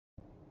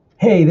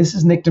Hey, this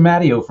is Nick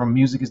DiMatteo from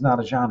Music is Not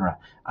a Genre.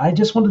 I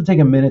just wanted to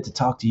take a minute to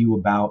talk to you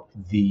about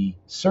the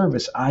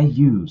service I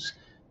use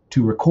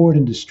to record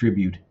and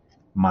distribute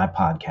my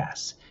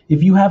podcasts.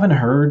 If you haven't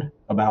heard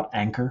about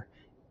Anchor,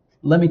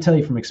 let me tell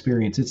you from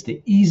experience, it's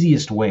the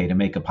easiest way to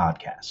make a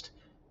podcast.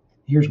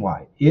 Here's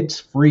why. It's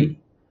free.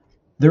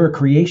 There are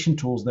creation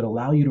tools that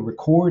allow you to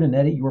record and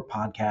edit your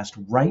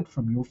podcast right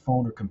from your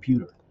phone or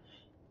computer.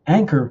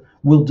 Anchor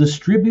will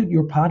distribute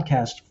your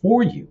podcast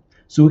for you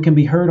so it can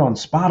be heard on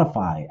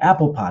Spotify,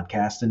 Apple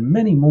Podcasts, and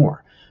many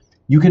more.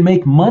 You can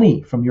make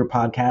money from your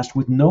podcast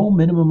with no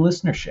minimum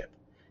listenership.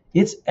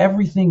 It's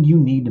everything you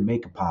need to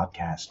make a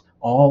podcast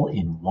all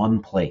in one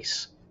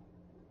place.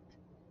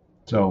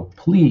 So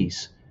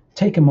please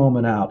take a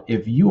moment out.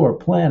 If you are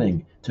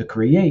planning to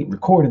create,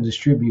 record, and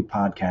distribute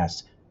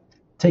podcasts,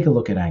 take a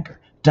look at Anchor.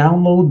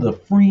 Download the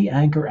free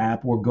Anchor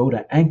app or go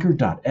to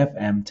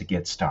anchor.fm to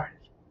get started.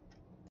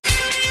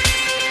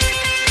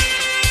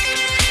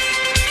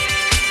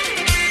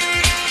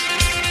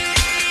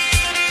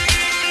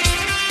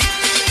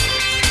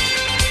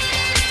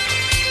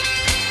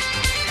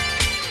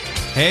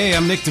 Hey,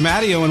 I'm Nick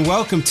DiMatteo, and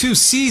welcome to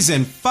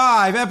Season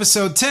 5,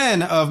 Episode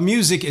 10 of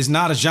Music is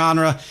Not a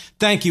Genre.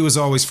 Thank you, as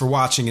always, for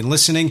watching and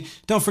listening.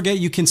 Don't forget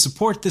you can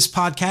support this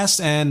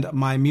podcast and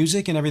my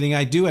music and everything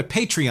I do at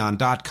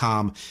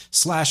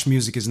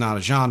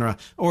patreon.com/musicisnotagenre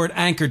or at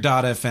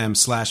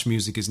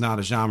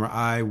anchor.fm/musicisnotagenre.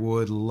 I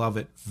would love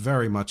it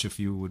very much if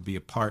you would be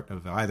a part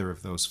of either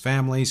of those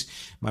families.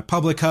 My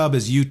public hub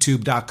is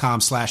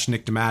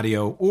youtube.com/Nick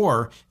DiMatteo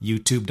or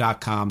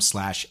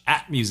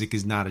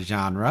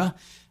youtube.com/@musicisnotagenre.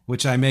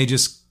 Which I may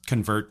just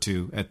convert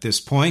to at this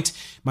point.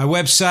 My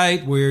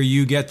website, where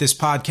you get this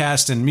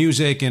podcast and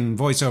music and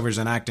voiceovers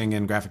and acting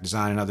and graphic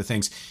design and other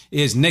things,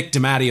 is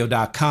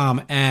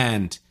nickdimatteo.com.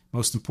 And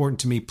most important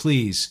to me,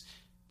 please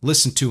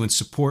listen to and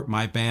support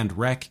my band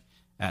Rec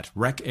at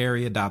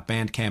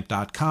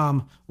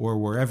recarea.bandcamp.com or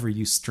wherever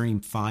you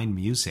stream fine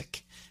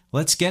music.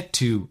 Let's get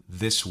to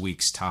this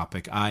week's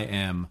topic. I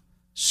am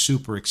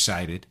super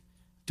excited.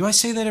 Do I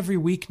say that every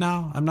week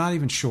now? I'm not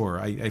even sure.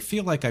 I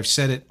feel like I've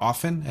said it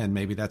often, and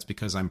maybe that's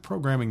because I'm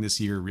programming this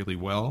year really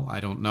well.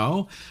 I don't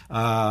know.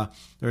 Or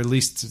at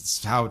least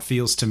it's how it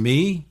feels to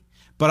me.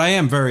 But I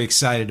am very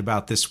excited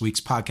about this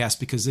week's podcast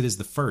because it is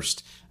the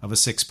first of a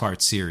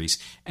 6-part series.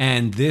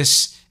 And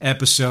this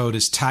episode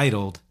is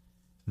titled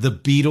The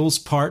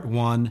Beatles Part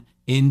 1,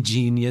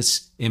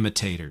 Ingenious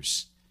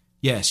Imitators.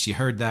 Yes, you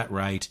heard that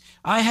right.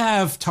 I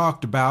have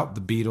talked about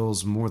the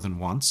Beatles more than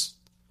once.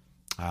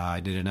 I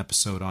did an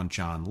episode on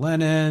John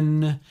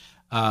Lennon.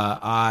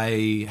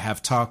 I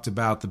have talked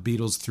about the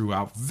Beatles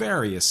throughout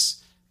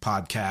various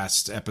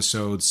podcast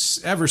episodes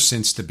ever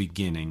since the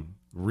beginning,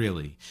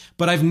 really.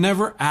 But I've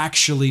never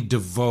actually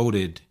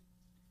devoted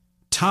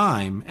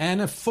time and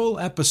a full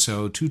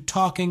episode to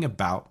talking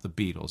about the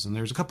Beatles. And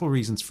there's a couple of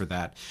reasons for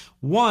that.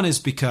 One is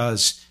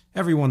because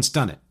everyone's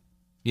done it.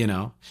 You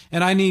know,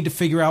 and I need to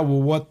figure out,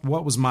 well,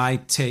 what was my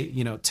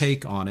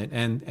take on it,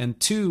 and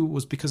two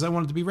was because I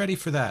wanted to be ready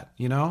for that,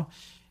 you know,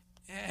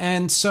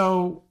 and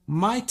so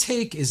my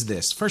take is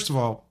this. First of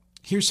all,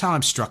 here's how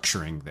I'm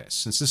structuring this.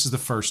 Since this is the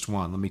first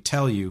one, let me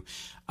tell you,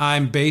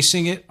 I'm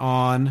basing it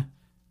on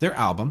their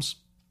albums.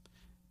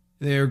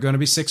 There are going to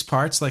be 6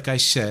 parts, like I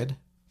said.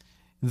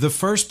 The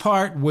first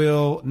part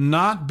will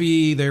not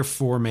be their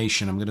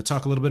formation. I'm going to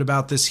talk a little bit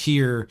about this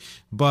here,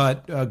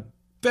 but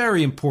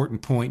very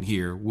important point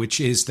here, which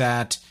is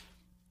that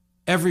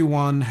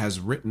everyone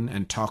has written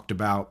and talked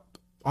about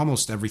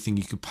almost everything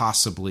you could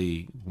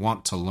possibly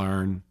want to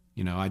learn.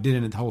 You know, I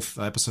did a whole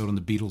episode on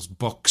the Beatles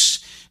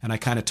books, and I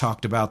kind of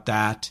talked about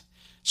that.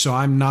 So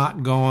I'm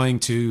not going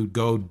to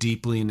go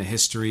deeply into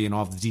history and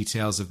all the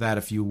details of that.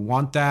 If you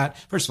want that,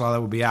 first of all,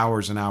 that would be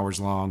hours and hours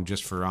long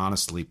just for,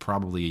 honestly,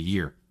 probably a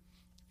year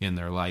in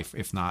their life,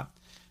 if not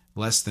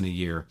less than a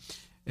year.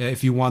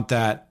 If you want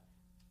that,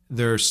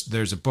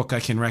 There's a book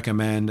I can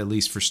recommend, at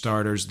least for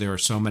starters. There are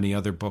so many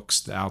other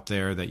books out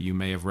there that you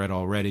may have read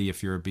already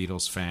if you're a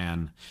Beatles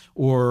fan,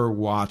 or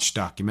watch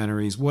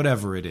documentaries,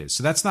 whatever it is.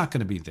 So that's not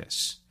going to be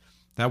this.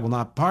 That will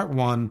not. Part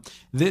 1,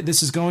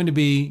 this is going to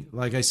be,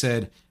 like I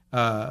said,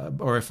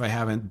 or if I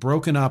haven't,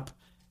 broken up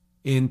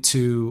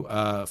into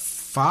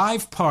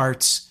 5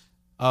 parts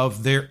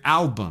of their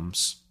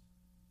albums.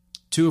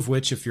 2 of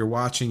which, if you're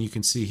watching, you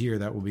can see here,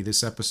 that will be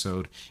this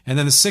episode. And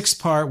then the 6th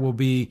part will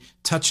be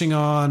touching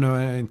on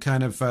and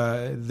kind of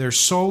their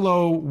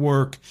solo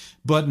work,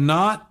 but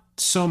not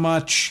so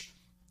much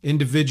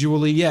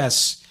individually,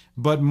 yes,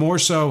 but more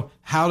so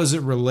how does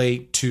it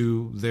relate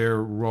to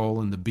their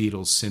role in the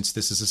Beatles, since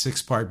this is a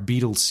 6-part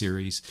Beatles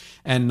series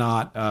and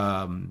not,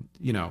 an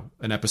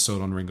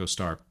episode on Ringo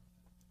Starr.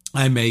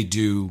 I may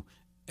do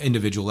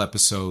individual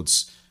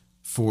episodes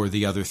for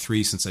the other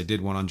 3, since I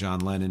did one on John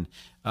Lennon.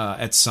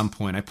 At some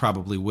point, I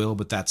probably will,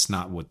 but that's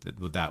not what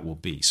that will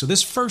be. So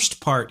this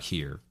first part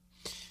here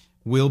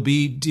will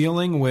be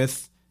dealing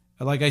with,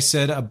 like I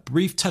said, a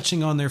brief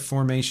touching on their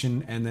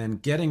formation and then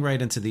getting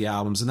right into the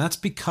albums. And that's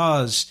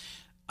because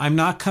I'm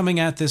not coming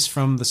at this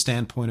from the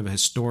standpoint of a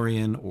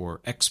historian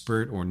or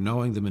expert or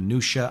knowing the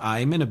minutia.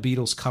 I'm in a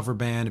Beatles cover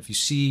band. If you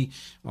see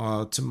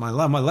to my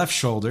left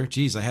shoulder,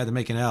 geez, I had to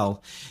make an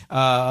L.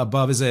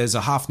 Above is a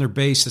Hofner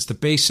bass. That's the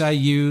bass I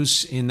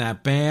use in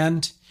that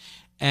band.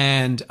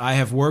 And I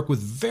have worked with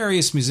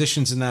various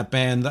musicians in that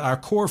band. Our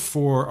core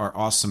four are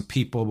awesome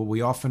people, but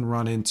we often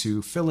run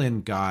into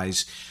fill-in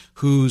guys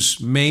whose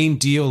main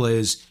deal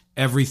is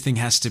everything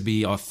has to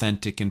be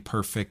authentic and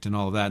perfect and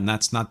all of that. And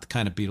that's not the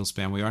kind of Beatles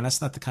band we are. And that's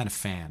not the kind of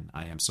fan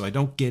I am. So I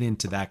don't get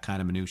into that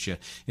kind of minutia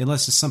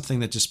unless it's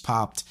something that just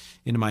popped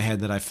into my head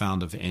that I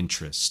found of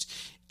interest.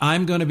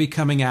 I'm going to be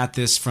coming at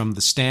this from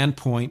the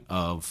standpoint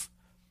of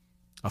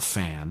a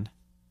fan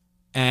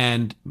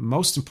and,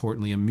 most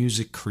importantly, a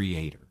music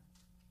creator.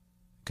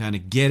 Kind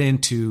of get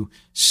into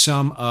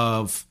some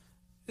of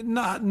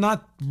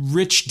not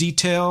rich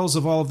details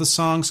of all of the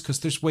songs, because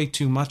there's way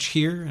too much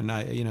here, and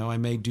I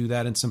may do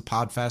that in some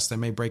podfest. I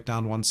may break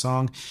down one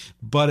song,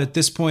 but at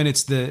this point,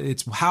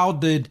 it's how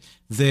did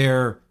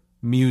their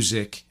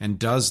music and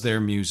does their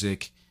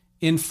music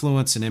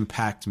influence and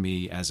impact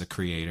me as a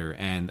creator,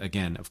 and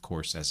again, of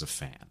course, as a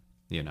fan.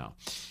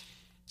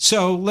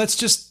 So let's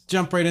just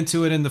jump right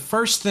into it. And the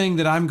first thing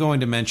that I'm going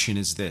to mention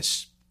is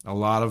this. A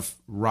lot of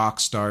rock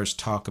stars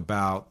talk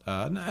about,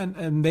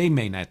 and they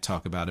may not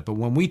talk about it, but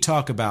when we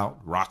talk about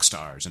rock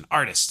stars and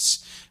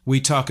artists, we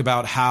talk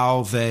about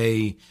how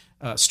they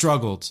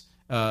struggled,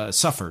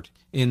 suffered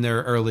in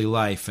their early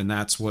life, and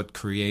that's what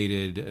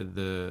created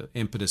the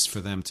impetus for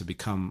them to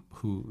become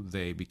who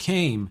they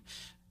became.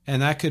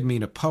 And that could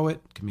mean a poet,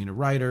 could mean a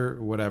writer,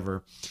 or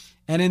whatever.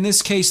 And in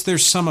this case,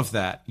 there's some of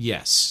that.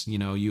 Yes,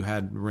 you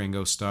had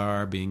Ringo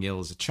Starr being ill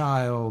as a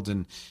child,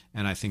 and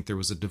I think there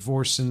was a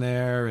divorce in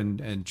there,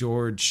 and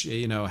George,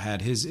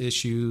 had his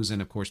issues,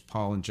 and of course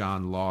Paul and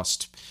John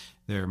lost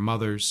their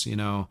mothers,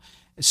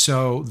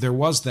 So there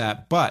was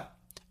that, but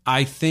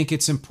I think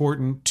it's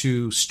important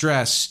to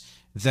stress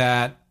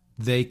that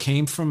they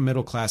came from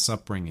middle-class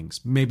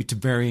upbringings, maybe to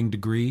varying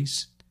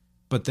degrees,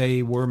 but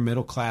they were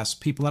middle-class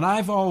people, and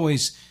I've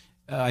always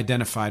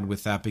identified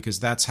with that because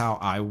that's how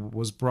I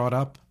was brought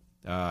up.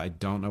 I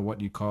don't know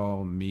what you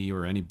call me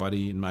or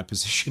anybody in my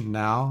position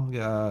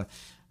now.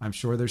 I'm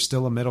sure there's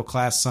still a middle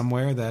class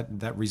somewhere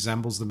that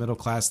resembles the middle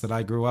class that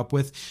I grew up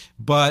with,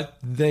 but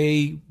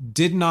they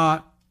did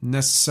not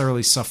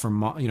necessarily suffer,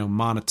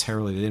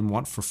 monetarily. They didn't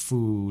want for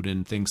food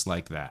and things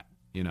like that,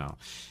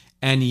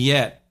 and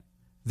yet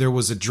there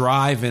was a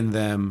drive in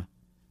them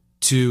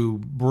to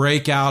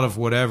break out of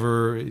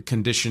whatever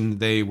condition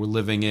they were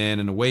living in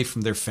and away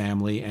from their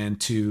family,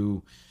 and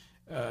to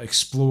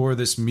explore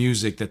this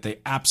music that they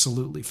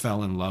absolutely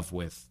fell in love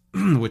with,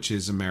 which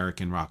is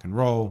American rock and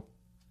roll.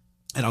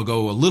 And I'll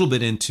go a little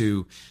bit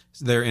into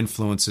their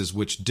influences,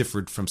 which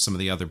differed from some of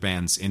the other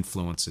bands'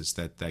 influences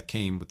that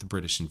came with the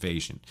British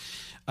invasion.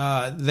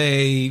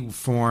 They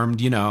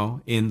formed,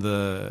 in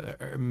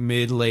the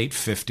mid-late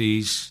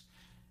 50s.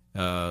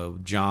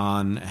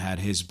 John had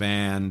his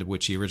band,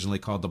 which he originally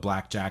called the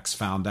Blackjacks,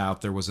 found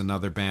out there was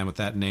another band with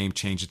that name,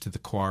 changed it to the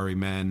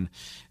Quarrymen.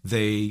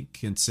 They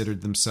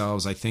considered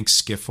themselves, I think,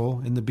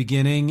 skiffle in the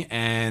beginning,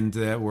 and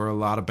there were a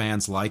lot of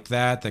bands like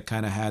that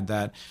kind of had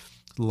that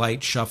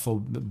light shuffle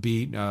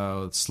beat,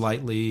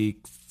 slightly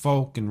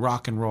folk and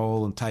rock and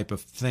roll and type of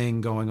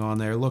thing going on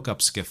there. Look up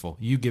skiffle.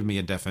 You give me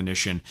a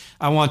definition.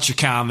 I want your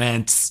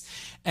comments.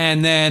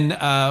 And then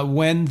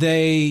when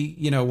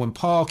when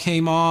Paul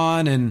came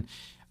on,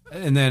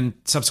 and then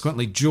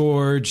subsequently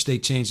George, they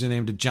changed the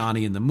name to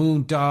Johnny and the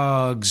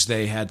Moondogs.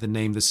 They had the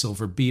name the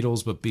Silver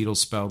Beatles, but Beatles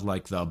spelled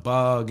like the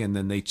bug. And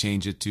then they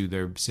changed it to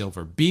their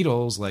Silver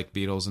Beatles, like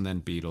Beatles, and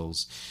then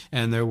Beatles.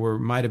 And there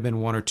might have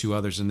been one or two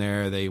others in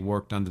there. They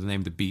worked under the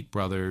name the Beat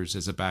Brothers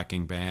as a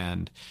backing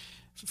band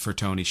for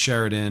Tony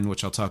Sheridan,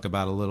 which I'll talk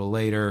about a little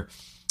later.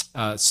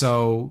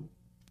 So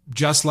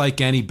just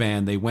like any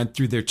band, they went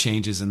through their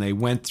changes, and they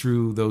went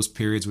through those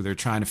periods where they're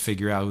trying to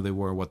figure out who they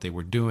were, what they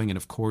were doing. And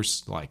of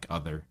course, like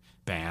other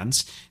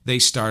bands, they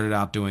started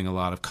out doing a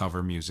lot of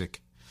cover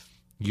music.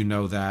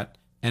 That.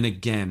 And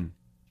again,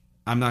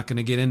 I'm not going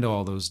to get into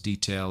all those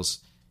details.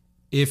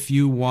 If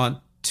you want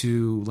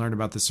to learn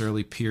about this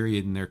early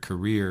period in their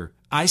career,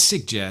 I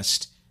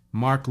suggest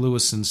Mark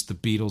Lewison's The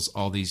Beatles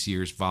All These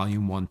Years,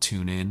 Volume 1,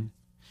 tune in.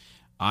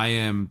 I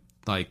am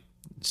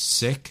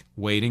sick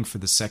waiting for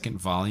the second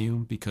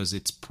volume because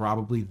it's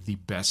probably the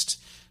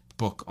best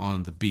book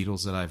on the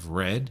Beatles that I've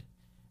read.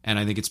 And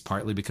I think it's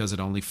partly because it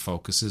only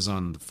focuses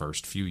on the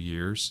first few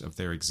years of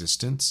their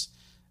existence,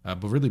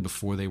 but really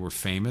before they were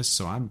famous.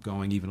 So I'm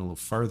going even a little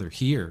further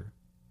here.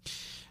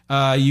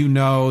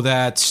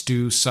 That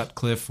Stu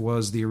Sutcliffe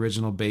was the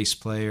original bass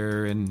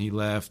player, and he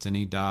left and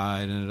he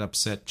died, and it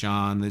upset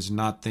John. There's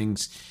not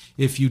things.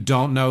 If you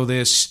don't know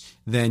this,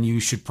 then you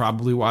should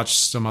probably watch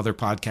some other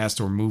podcast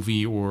or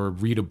movie or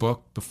read a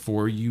book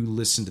before you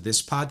listen to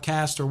this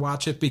podcast or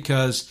watch it,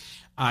 because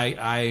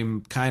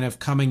I'm kind of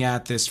coming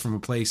at this from a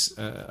place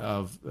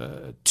of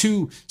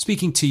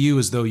speaking to you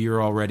as though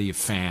you're already a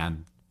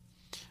fan.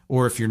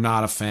 Or if you're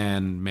not a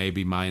fan,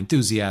 maybe my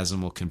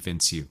enthusiasm will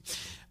convince you.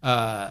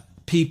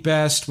 Pete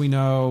Best, we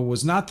know,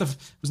 was not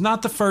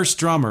the first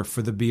drummer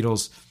for the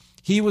Beatles.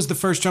 He was the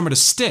first drummer to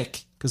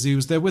stick because he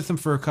was there with them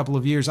for a couple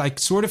of years. I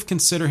sort of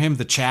consider him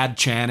the Chad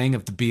Channing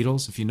of the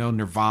Beatles. If you know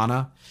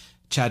Nirvana,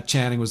 Chad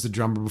Channing was the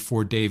drummer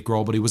before Dave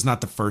Grohl, but he was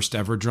not the first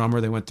ever drummer.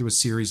 They went through a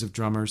series of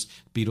drummers.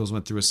 Beatles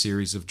went through a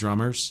series of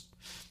drummers.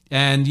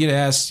 And you'd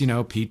ask,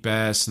 Pete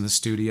Best in the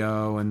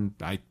studio, and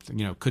I,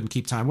 couldn't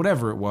keep time,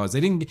 whatever it was.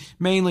 They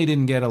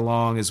didn't get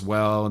along as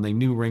well, and they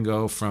knew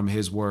Ringo from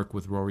his work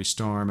with Rory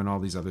Storm and all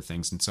these other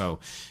things. And so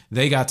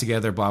they got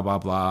together, blah, blah,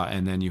 blah,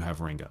 and then you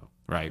have Ringo,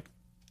 right?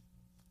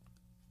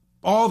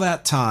 All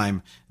that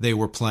time, they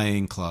were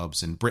playing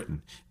clubs in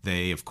Britain.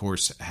 They, of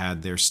course,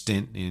 had their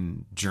stint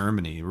in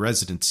Germany,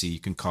 residency, you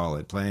can call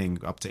it, playing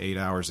up to 8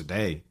 hours a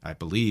day, I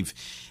believe.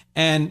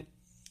 And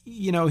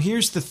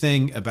here's the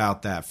thing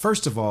about that.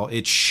 First of all,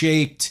 it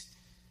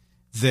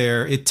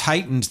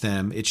tightened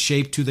them. It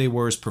shaped who they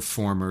were as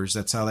performers.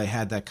 That's how they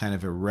had that kind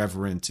of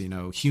irreverent,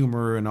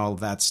 humor and all of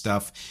that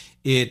stuff.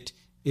 It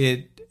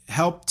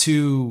helped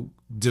to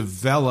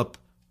develop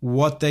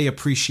what they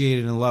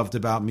appreciated and loved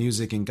about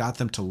music and got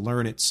them to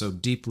learn it so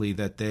deeply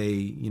that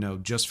they,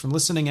 just from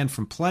listening and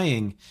from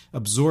playing,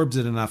 absorbed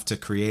it enough to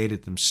create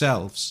it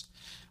themselves.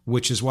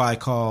 Which is why I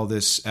call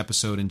this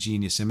episode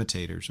Ingenious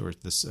Imitators,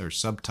 or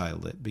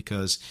subtitle it,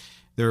 because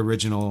their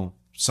original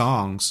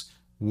songs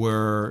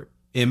were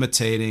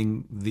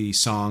imitating the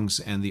songs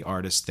and the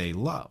artists they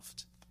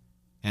loved.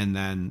 And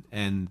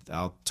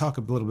I'll talk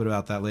a little bit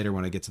about that later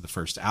when I get to the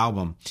first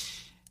album.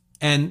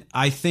 And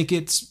I think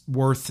it's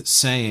worth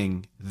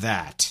saying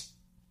that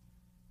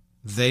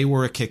they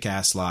were a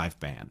kick-ass live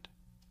band.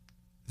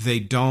 They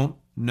don't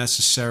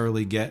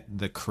necessarily get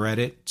the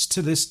credits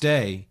to this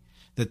day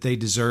that they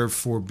deserve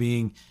for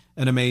being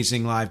an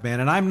amazing live band.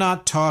 And I'm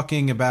not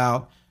talking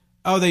about,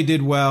 they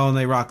did well and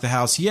they rocked the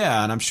house.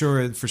 Yeah, and I'm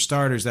sure for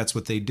starters that's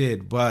what they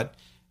did. But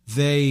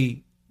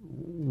they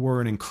were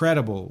an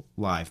incredible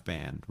live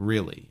band,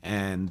 really.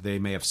 And they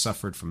may have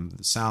suffered from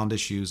the sound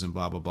issues and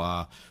blah, blah,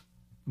 blah.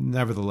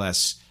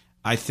 Nevertheless,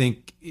 I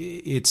think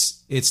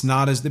it's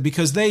not as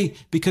because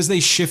they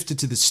shifted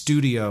to the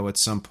studio at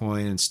some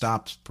point and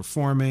stopped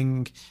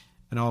performing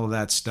and all of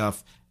that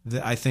stuff.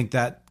 I think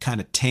that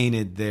kind of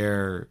tainted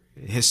their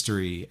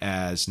history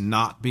as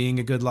not being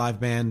a good live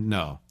band.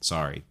 No,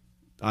 sorry,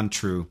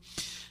 untrue.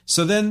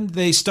 So then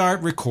they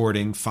start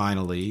recording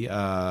finally.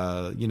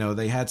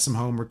 They had some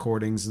home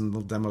recordings and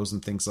little demos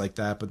and things like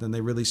that, but then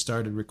they really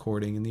started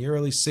recording in the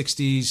early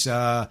 60s.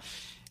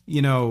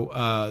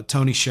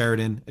 Tony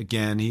Sheridan,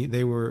 again,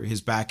 they were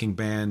his backing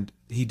band.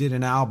 He did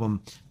an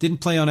album, didn't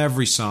play on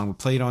every song, but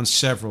played on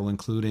several,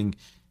 including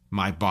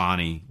My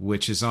Bonnie,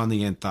 which is on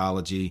the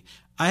anthology.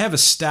 I have a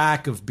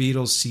stack of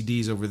Beatles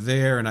CDs over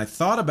there, and I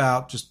thought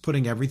about just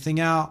putting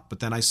everything out, but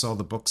then I saw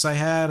the books I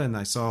had, and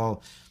I saw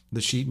the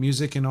sheet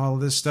music and all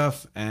of this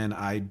stuff, and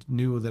I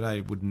knew that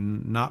I would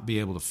not be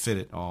able to fit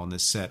it all in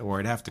this set, or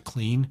I'd have to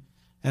clean,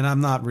 and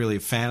I'm not really a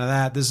fan of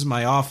that. This is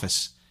my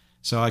office,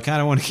 so I kind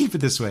of want to keep it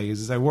this way,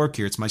 because I work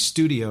here. It's my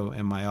studio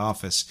and my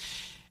office.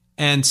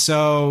 And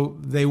so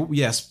they,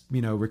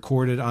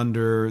 recorded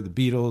under the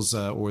Beatles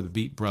or the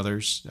Beat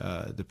Brothers,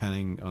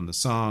 depending on the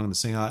song, the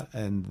singer,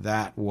 and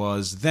that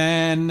was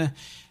then,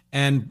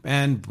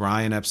 and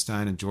Brian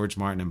Epstein and George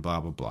Martin and blah,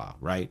 blah, blah,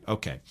 right?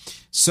 Okay.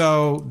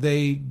 So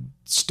they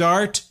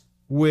start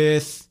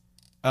with,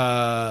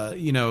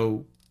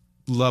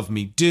 Love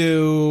Me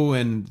Do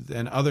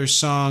and other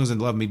songs,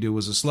 and Love Me Do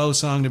was a slow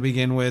song to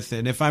begin with.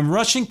 And if I'm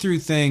rushing through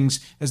things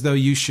as though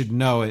you should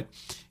know it,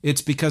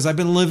 it's because I've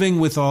been living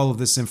with all of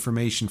this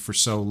information for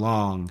so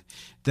long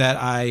that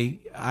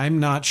I'm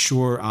not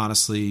sure,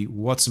 honestly,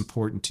 what's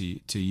important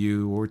to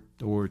you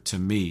or to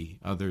me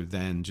other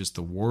than just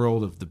the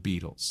world of the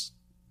Beatles.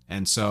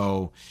 And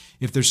so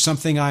if there's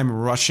something I'm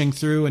rushing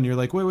through and you're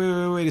like,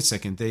 wait a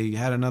second, they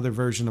had another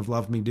version of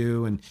Love Me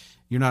Do and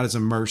you're not as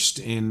immersed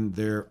in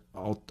their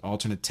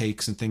alternate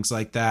takes and things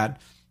like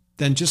that,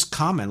 then just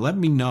comment. Let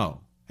me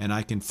know. And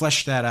I can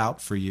flesh that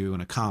out for you in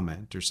a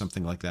comment or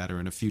something like that, or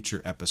in a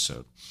future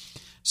episode.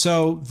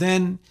 So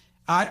then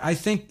I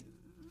think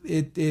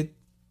it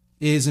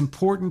is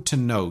important to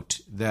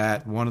note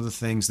that one of the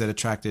things that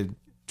attracted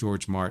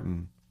George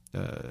Martin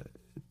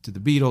to the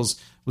Beatles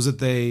was that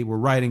they were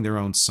writing their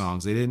own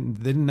songs. He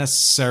didn't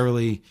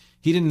necessarily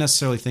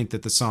think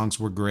that the songs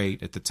were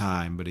great at the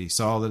time, but he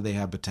saw that they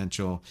had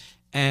potential.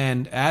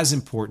 And as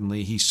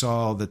importantly, he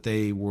saw that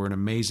they were an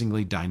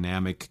amazingly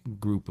dynamic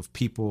group of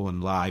people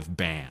and live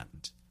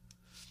band.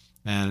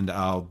 And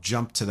I'll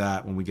jump to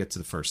that when we get to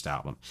the first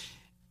album.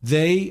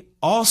 They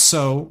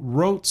also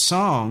wrote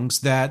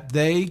songs that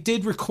they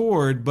did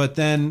record, but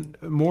then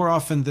more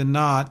often than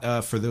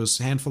not, for those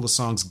handful of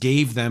songs,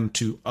 gave them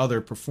to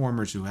other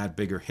performers who had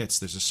bigger hits.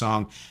 There's a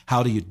song,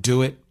 How Do You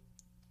Do It?,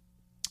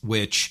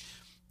 which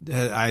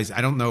I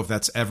don't know if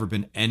that's ever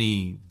been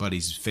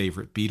anybody's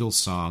favorite Beatles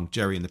song.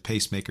 Jerry and the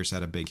Pacemakers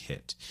had a big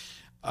hit.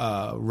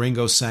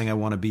 Ringo sang I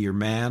Want to Be Your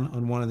Man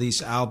on one of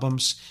these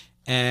albums,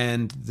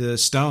 and the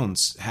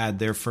Stones had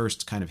their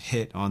first kind of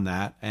hit on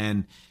that.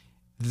 And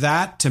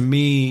that, to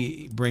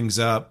me, brings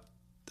up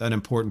an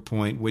important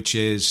point, which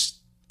is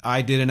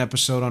I did an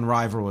episode on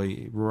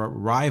rivalries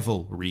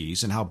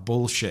and how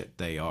bullshit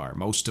they are,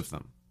 most of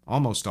them.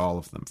 Almost all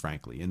of them,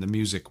 frankly, in the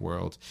music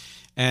world.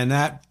 And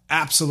that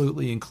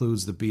absolutely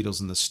includes the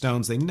Beatles and the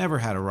Stones. They never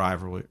had a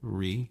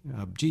rivalry.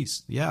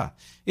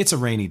 It's a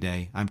rainy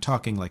day. I'm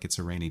talking like it's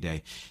a rainy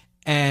day.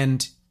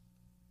 And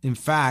in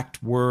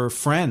fact, were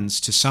friends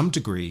to some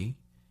degree.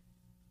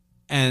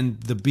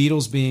 And the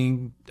Beatles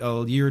being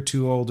a year or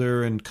two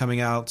older and coming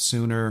out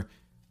sooner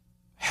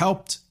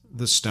helped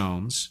the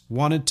Stones,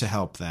 wanted to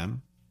help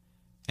them,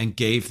 and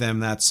gave them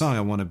that song,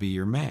 I Want to Be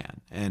Your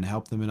Man, and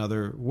helped them in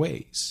other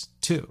ways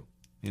too.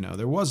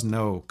 There was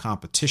no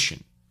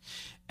competition.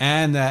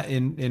 And that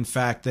in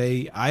fact,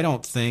 I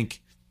don't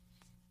think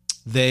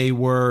they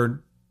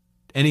were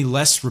any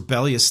less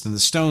rebellious than the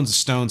Stones. The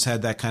Stones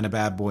had that kind of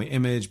bad boy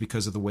image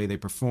because of the way they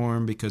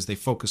performed, because they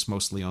focused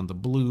mostly on the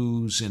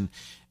blues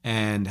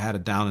and had a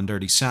down and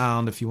dirty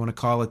sound, if you want to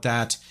call it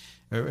that,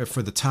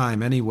 for the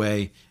time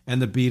anyway.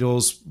 And the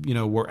Beatles,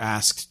 were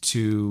asked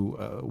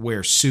to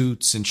wear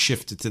suits and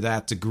shifted to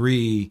that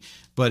degree.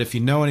 But if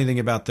you know anything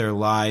about their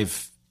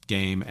live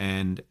game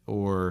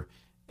or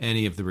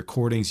any of the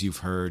recordings you've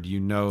heard, you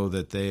know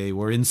that they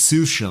were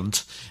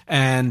insouciant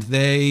and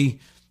they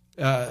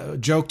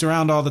joked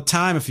around all the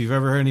time. If you've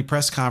ever heard any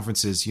press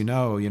conferences,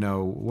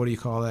 what do you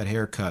call that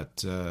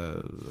haircut?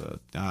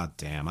 I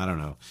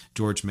don't know.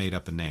 George made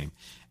up a name.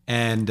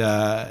 And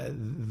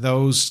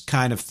those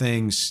kind of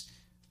things,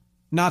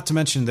 not to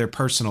mention their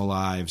personal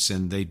lives,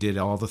 and they did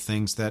all the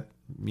things that,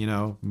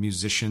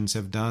 musicians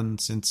have done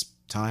since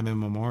time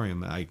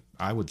immemorial,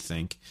 I would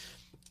think.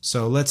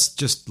 So let's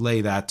just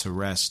lay that to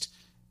rest.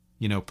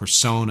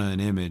 Persona and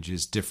image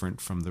is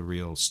different from the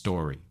real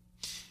story.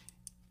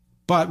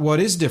 But what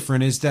is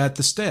different is that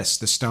the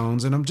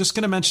Stones, and I'm just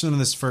going to mention them in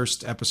this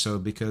first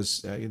episode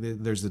because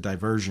there's the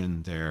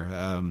diversion there,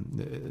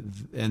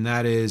 and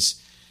that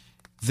is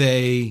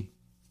they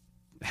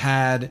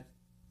had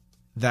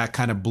that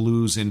kind of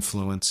blues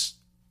influence.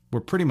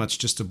 We're pretty much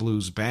just a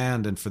blues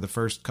band, and for the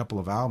first couple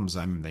of albums,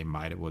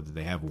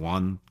 they have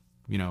one,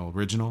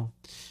 original,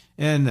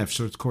 and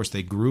of course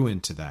they grew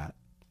into that,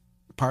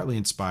 partly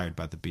inspired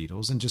by the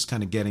Beatles and just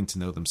kind of getting to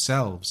know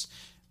themselves.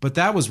 But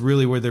that was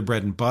really where their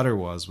bread and butter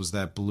was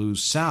that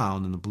blues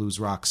sound and the blues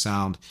rock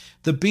sound.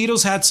 The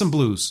Beatles had some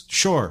blues,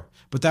 sure,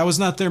 but that was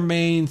not their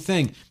main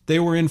thing. They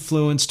were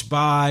influenced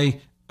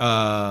by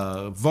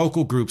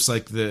vocal groups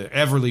like the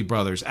Everly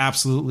Brothers,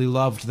 absolutely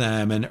loved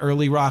them, and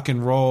early rock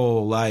and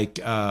roll like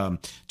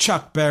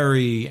Chuck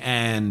Berry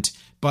and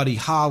Buddy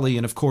Holly,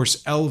 and of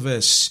course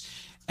Elvis.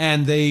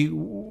 And they,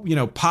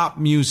 pop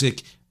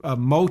music,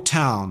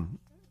 Motown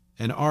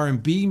and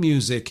R&B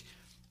music,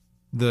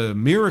 the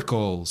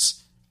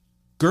Miracles,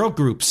 girl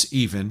groups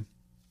even,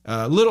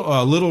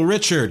 Little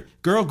Richard,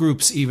 girl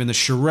groups even, the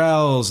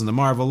Shirelles and the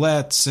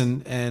Marvelettes,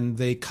 and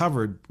they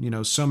covered,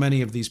 so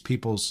many of these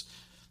people's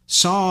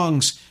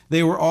songs.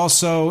 They were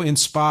also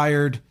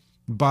inspired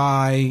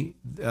by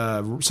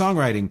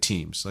songwriting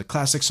teams, like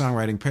classic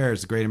songwriting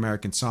pairs, the Great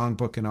American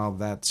Songbook and all of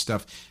that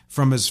stuff,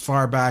 from as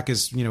far back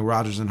as,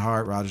 Rodgers and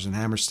Hart, Rodgers and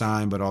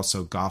Hammerstein, but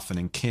also Goffin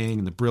and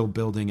King, the Brill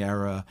Building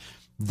era.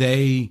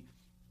 They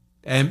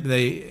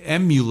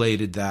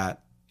emulated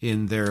that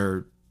in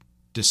their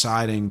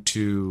deciding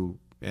to,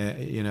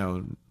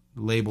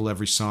 label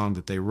every song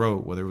that they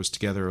wrote, whether it was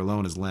together or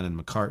alone, as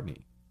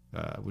Lennon-McCartney,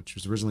 which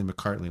was originally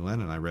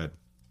McCartney-Lennon, I read.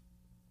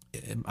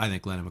 I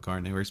think Lennon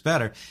McCartney works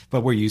better, but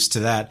we're used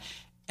to that.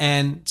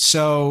 And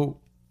so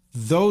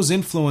those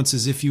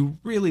influences, if you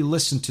really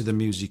listen to the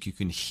music, you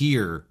can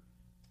hear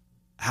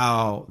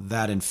how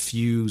that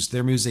infused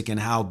their music and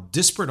how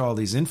disparate all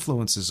these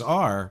influences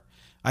are,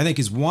 I think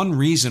is one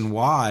reason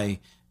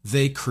why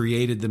they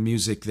created the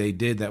music they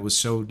did that was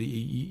so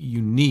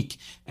unique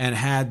and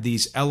had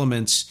these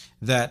elements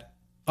that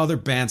other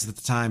bands at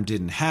the time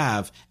didn't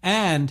have,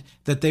 and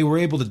that they were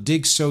able to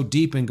dig so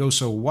deep and go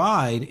so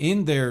wide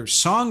in their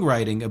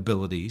songwriting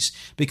abilities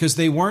because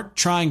they weren't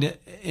trying to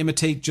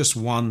imitate just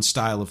one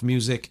style of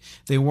music.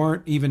 They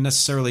weren't even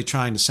necessarily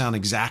trying to sound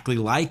exactly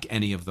like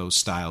any of those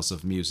styles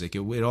of music.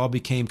 It all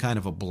became kind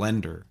of a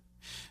blender,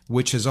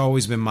 which has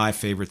always been my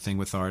favorite thing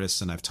with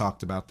artists, and I've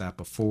talked about that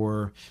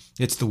before.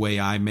 It's the way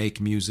I make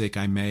music.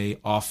 I may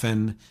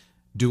often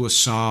do a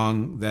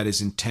song that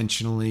is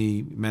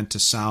intentionally meant to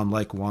sound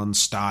like one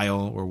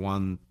style or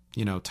one,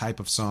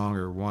 type of song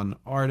or one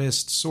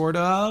artist, sort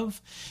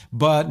of.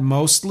 But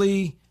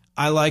mostly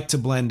I like to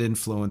blend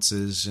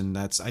influences, and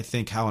that's, I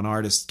think, how an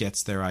artist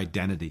gets their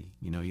identity.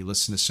 You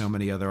listen to so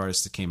many other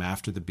artists that came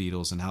after the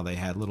Beatles and how they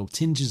had little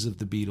tinges of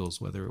the Beatles,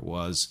 whether it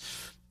was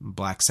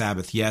Black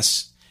Sabbath,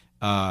 yes,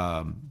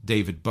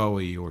 David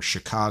Bowie, or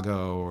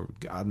Chicago, or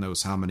God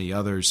knows how many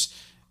others.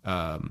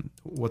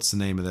 What's the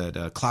name of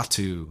that?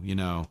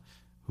 Klaatu,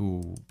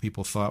 who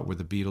people thought were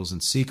the Beatles in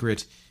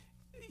secret.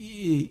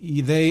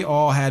 They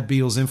all had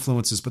Beatles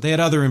influences, but they had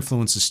other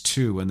influences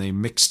too, and they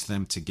mixed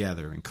them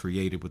together and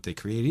created what they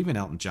created. Even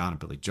Elton John and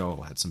Billy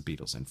Joel had some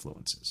Beatles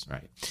influences,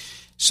 right?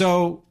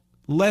 So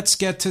let's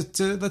get to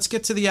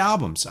the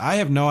albums. I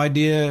have no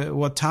idea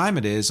what time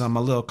it is on my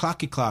little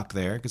clocky clock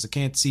there because I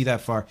can't see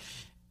that far.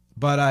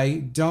 But I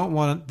don't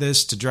want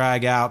this to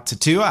drag out to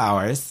 2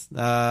 hours.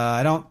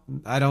 I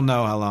don't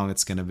know how long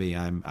it's going to be.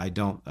 I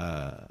don't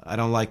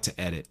like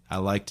to edit. I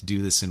like to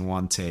do this in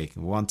one take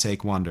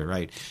wonder,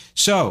 right?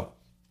 So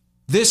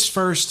this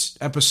first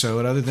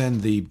episode, other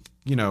than the,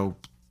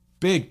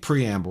 big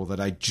preamble that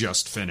I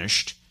just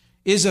finished,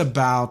 is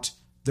about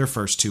their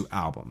first 2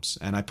 albums.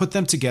 And I put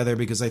them together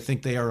because I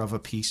think they are of a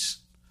piece.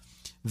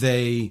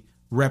 They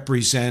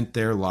represent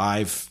their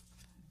live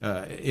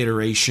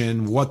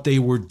iteration, what they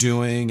were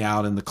doing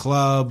out in the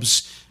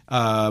clubs.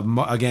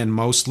 Again,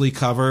 mostly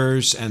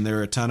covers, and there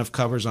are a ton of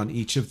covers on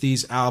each of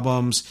these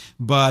albums.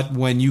 But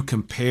when you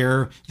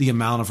compare the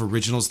amount of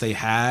originals they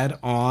had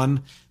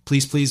on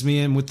Please Please Me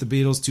and With the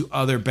Beatles to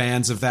other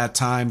bands of that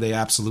time, they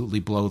absolutely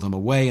blow them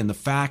away. And the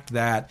fact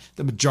that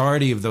the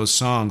majority of those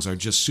songs are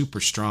just super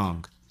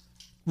strong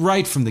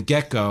right from the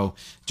get-go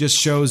just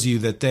shows you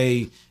that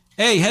they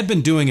had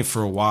been doing it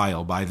for a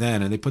while by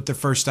then, and they put their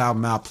first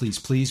album out, Please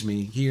Please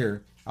Me.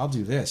 Here, I'll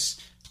do this.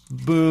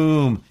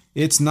 Boom.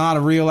 It's not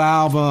a real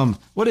album.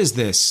 What is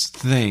this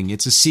thing?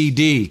 It's a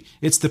CD.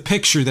 It's the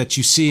picture that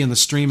you see in the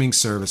streaming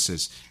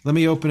services. Let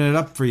me open it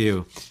up for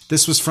you.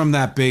 This was from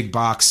that big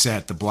box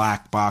set, the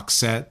black box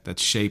set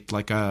that's shaped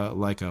like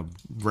a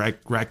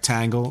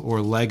rectangle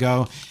or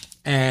Lego,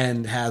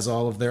 and has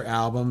all of their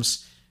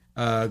albums.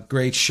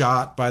 Great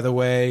shot, by the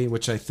way,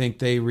 which I think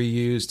they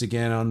reused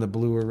again on the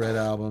Blue or Red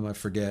album, I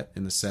forget,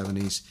 in the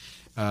 70s,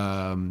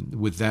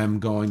 with them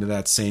going to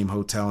that same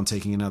hotel and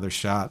taking another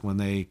shot when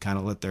they kind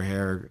of let their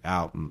hair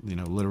out,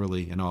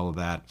 literally, and all of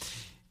that.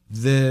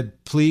 The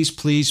Please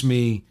Please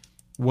Me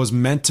was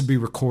meant to be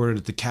recorded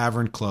at the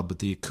Cavern Club, but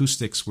the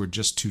acoustics were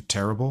just too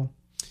terrible.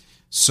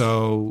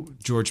 So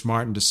George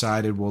Martin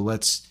decided, well,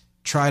 let's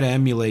try to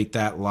emulate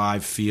that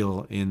live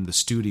feel in the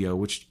studio,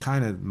 which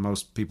kind of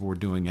most people were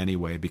doing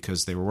anyway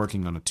because they were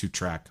working on a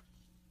 2-track.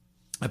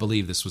 I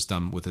believe this was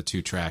done with a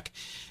 2-track.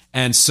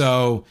 And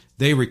so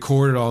they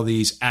recorded all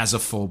these as a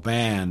full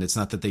band. It's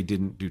not that they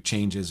didn't do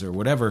changes or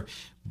whatever,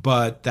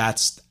 but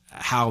that's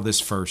how this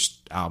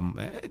first album,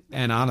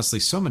 and honestly,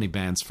 so many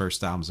bands'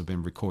 first albums have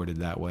been recorded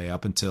that way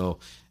up until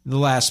the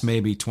last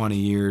maybe 20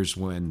 years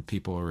when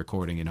people are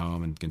recording at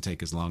home and can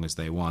take as long as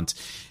they want.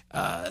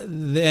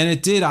 And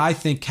it did, I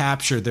think,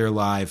 capture their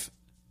live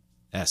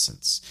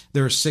essence.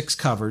 There are 6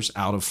 covers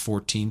out of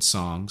 14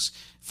 songs.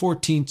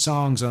 14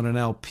 songs on an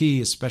LP,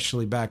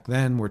 especially back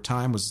then where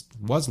time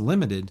was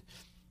limited,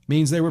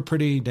 means they were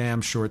pretty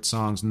damn short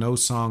songs. No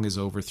song is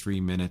over 3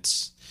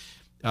 minutes.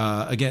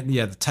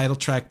 The title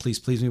track, Please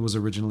Please Me, was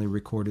originally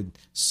recorded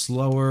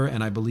slower,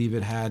 and I believe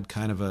it had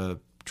kind of a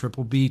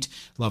triple beat.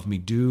 Love Me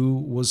Do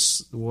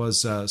was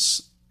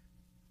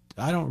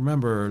I don't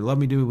remember. Love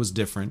Me Do was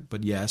different,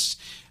 but yes.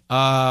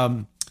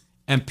 And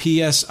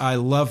P.S. I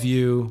Love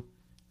You,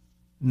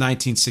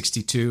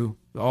 1962.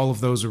 All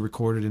of those were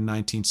recorded in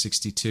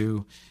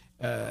 1962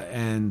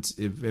 and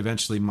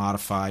eventually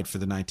modified for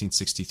the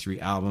 1963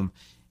 album.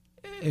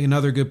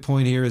 Another good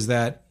point here is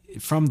that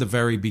from the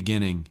very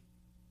beginning,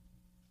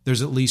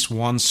 there's at least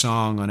one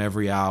song on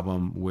every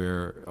album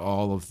where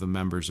all of the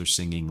members are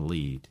singing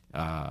lead.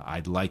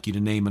 I'd like you to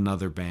name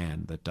another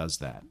band that does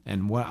that.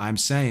 And what I'm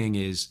saying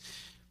is,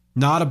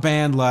 not a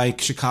band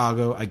like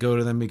Chicago, I go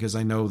to them because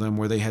I know them,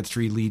 where they had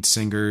 3 lead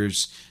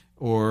singers,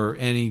 or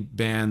any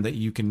band that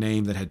you can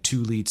name that had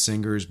 2 lead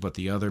singers but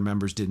the other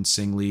members didn't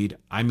sing lead.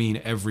 I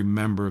mean, every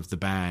member of the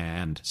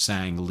band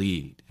sang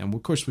lead. And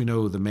of course we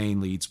know who the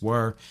main leads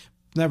were,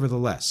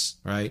 nevertheless,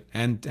 right?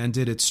 And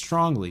did it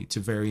strongly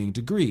to varying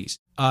degrees.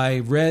 I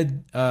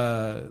read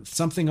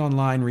something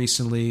online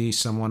recently.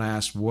 Someone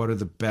asked, what are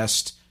the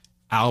best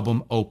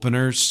album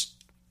openers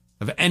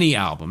of any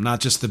album,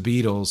 not just the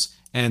Beatles?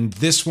 And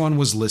this one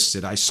was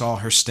listed. I saw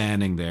her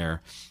standing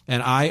there.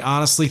 And I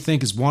honestly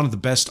think is one of the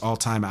best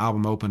all-time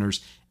album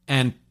openers,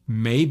 and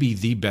maybe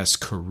the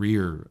best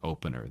career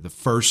opener. The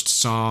first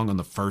song on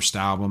the first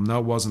album. No,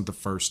 it wasn't the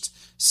first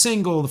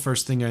single, the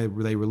first thing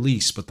they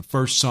released, but the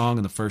first song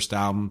on the first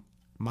album.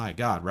 My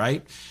God,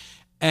 right?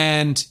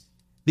 And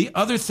the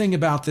other thing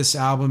about this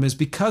album is,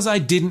 because I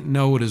didn't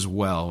know it as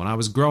well, when I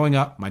was growing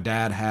up, my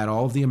dad had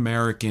all the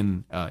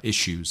American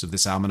issues of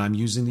this album, and I'm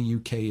using the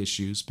UK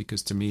issues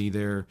because to me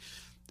they're,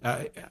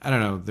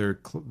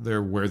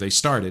 they're where they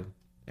started,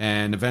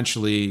 and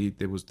eventually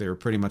they were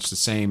pretty much the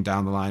same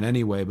down the line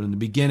anyway. But in the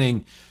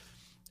beginning,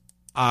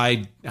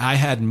 I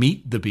had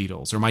Meet the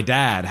Beatles, or my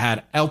dad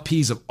had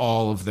LPs of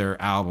all of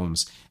their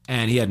albums,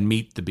 and he had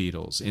Meet the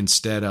Beatles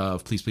instead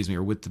of Please Please Me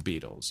or With the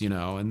Beatles,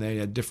 and they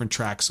had different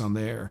tracks on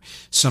there.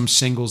 Some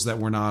singles that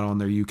were not on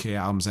their UK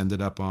albums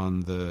ended up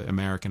on the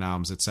American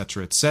albums,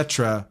 etc.,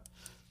 etc.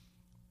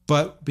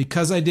 But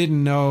because I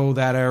didn't know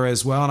that era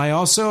as well, and I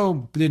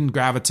also didn't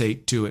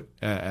gravitate to it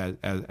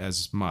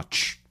as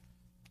much,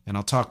 and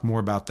I'll talk more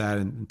about that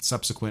in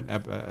subsequent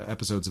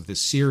episodes of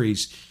this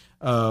series,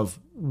 of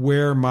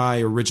where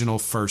my original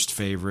first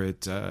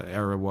favorite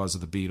era was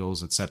of the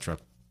Beatles, etc.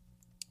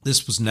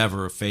 This was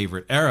never a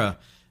favorite era,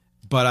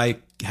 but I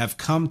have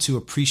come to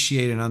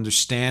appreciate and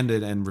understand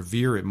it and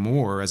revere it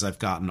more as I've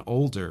gotten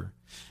older.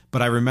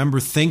 But I remember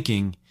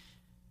thinking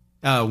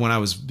when I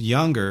was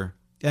younger,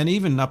 and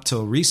even up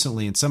till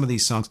recently in some of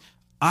these songs,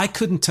 I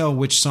couldn't tell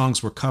which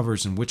songs were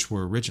covers and which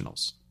were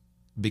originals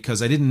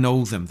because I didn't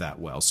know them that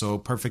well. So a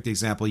perfect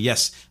example,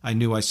 yes, I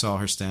knew I Saw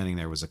Her Standing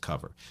There was a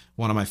cover.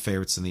 One of my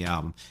favorites in the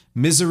album.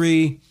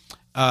 Misery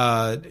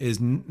is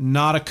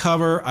not a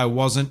cover. I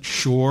wasn't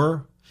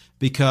sure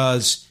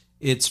because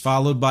it's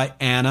followed by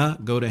Anna,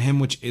 Go to Him,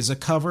 which is a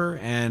cover.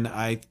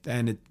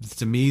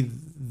 To me,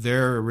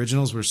 their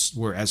originals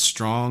were as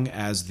strong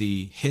as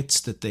the hits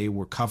that they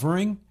were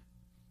covering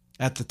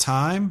at the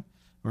time,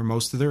 or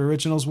most of their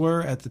originals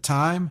were at the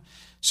time.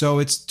 So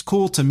it's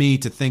cool to me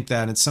to think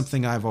that. It's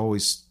something I've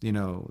always,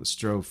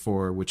 strove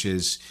for, which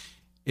is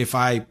if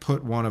I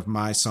put one of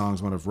my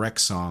songs, one of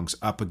Rec's songs,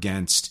 up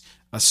against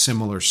a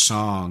similar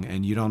song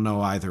and you don't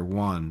know either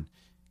one,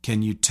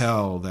 can you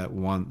tell that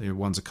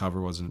one's a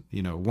cover,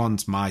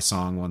 one's my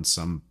song, one's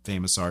some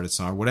famous artist's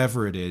song,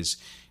 whatever it is?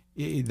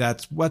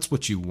 That's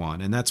what you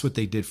want, and that's what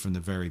they did from the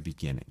very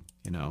beginning.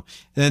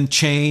 Then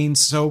Chains.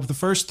 So the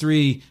first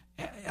three,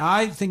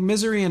 I think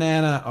Misery and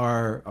Anna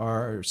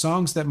are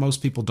songs that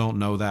most people don't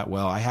know that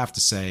well. I have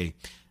to say,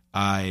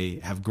 I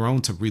have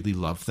grown to really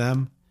love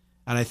them.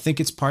 And I think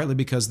it's partly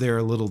because they're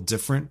a little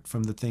different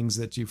from the things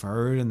that you've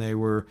heard, and they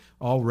were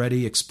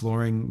already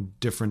exploring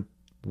different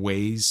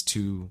ways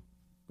to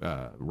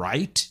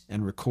write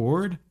and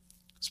record,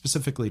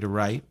 specifically to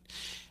write.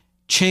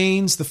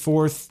 Chains, the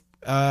fourth,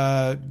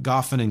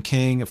 Goffin and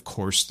King. Of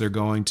course, they're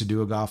going to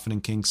do a Goffin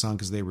and King song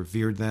because they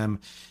revered them.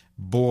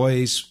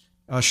 Boys,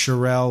 a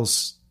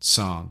Shirelles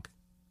song.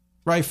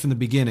 Right from the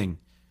beginning,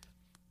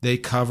 they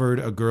covered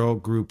a girl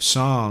group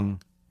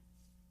song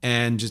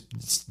and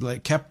just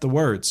like kept the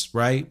words,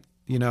 right?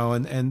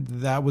 And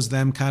that was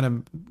them kind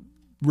of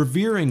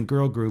revering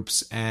girl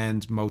groups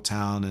and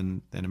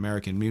Motown and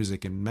American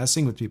music and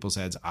messing with people's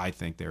heads. I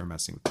think they were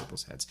messing with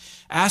people's heads.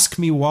 Ask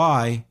Me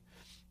Why,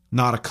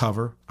 not a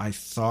cover. I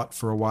thought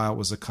for a while it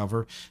was a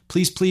cover.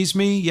 Please Please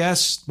Me,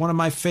 yes, one of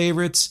my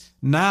favorites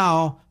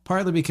now,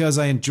 partly because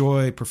I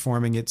enjoy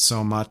performing it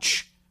so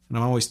much. And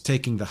I'm always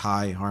taking the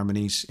high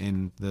harmonies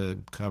in the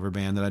cover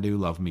band that I do.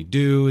 Love Me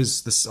Do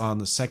is this on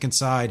the second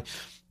side.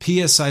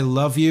 P.S. I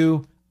Love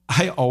You,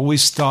 I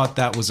always thought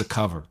that was a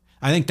cover.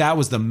 I think that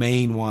was the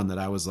main one that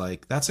I was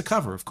like, that's a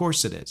cover. Of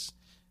course it is.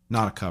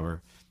 Not a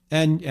cover.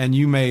 And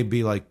you may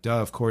be like, duh,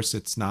 of course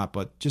it's not.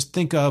 But just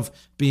think of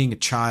being a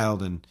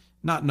child and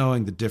not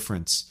knowing the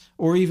difference,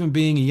 or even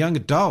being a young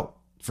adult,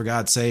 for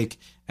God's sake,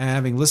 and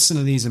having listened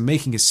to these and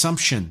making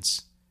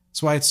assumptions.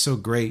 That's why it's so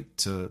great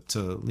to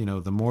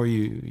the more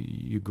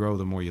you grow,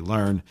 the more you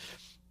learn.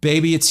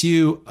 Baby It's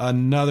You,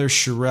 another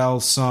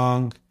Shirelles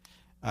song.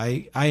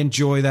 I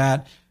enjoy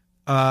that.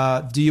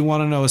 Do You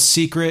Want to Know a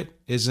Secret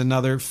is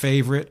another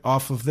favorite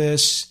off of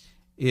this.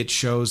 It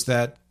shows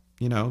that,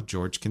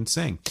 George can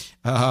sing.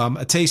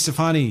 A Taste of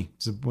Honey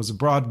was a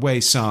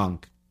Broadway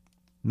song.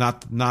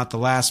 Not the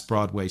last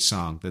Broadway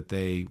song that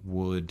they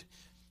would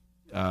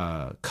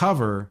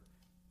cover.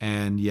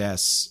 And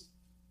yes,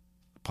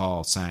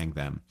 Paul sang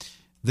them.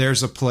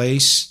 There's a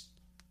Place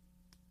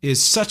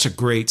is such a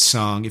great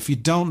song. If you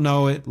don't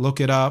know it, look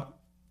it up.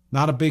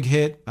 Not a big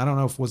hit. I don't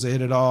know if it was a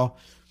hit at all.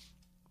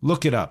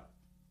 Look it up.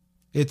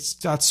 It's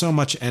got so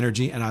much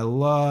energy, and I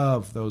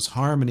love those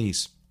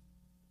harmonies.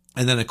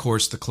 And then, of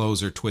course, the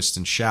closer, Twist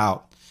and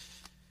Shout.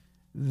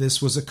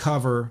 This was a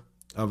cover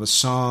of a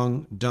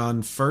song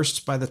done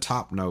first by the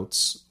Top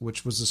Notes,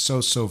 which was a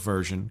so-so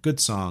version. Good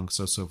song,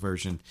 so-so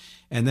version.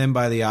 And then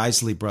by the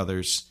Isley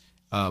Brothers,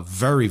 a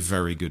very,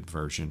 very good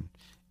version.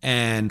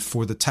 And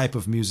for the type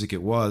of music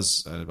it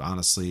was,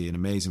 honestly, an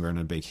amazing version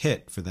and a big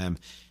hit for them.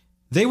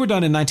 They were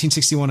done in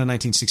 1961 and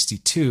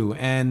 1962,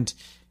 and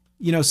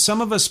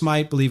some of us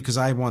might believe, because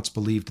I once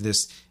believed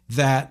this,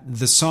 that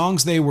the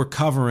songs they were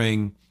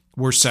covering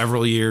were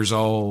several years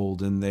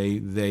old and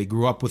they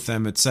grew up with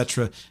them,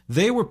 etc.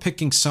 They were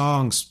picking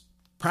songs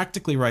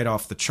practically right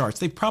off the charts.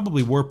 They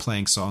probably were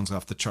playing songs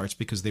off the charts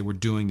because they were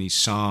doing these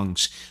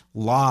songs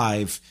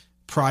live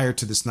prior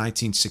to this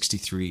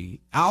 1963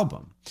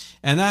 album.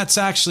 And that's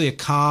actually a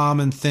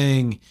common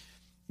thing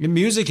in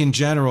music in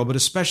general, but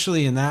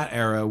especially in that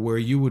era where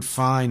you would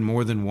find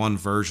more than one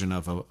version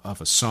of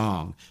a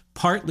song,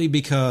 partly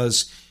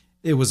because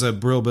it was a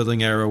brill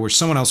building era where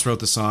someone else wrote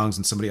the songs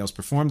and somebody else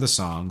performed the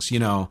songs,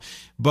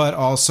 but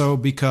also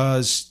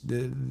because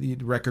the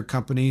record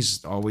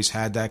companies always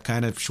had that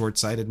kind of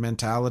short-sighted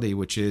mentality,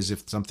 which is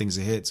if something's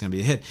a hit, it's going to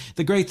be a hit.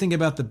 The great thing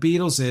about the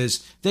Beatles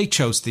is they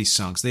chose these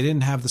songs. They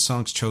didn't have the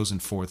songs chosen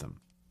for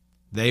them.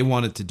 They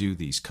wanted to do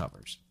these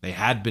covers. They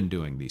had been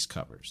doing these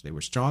covers. They were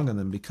strong on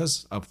them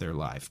because of their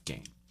live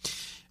game.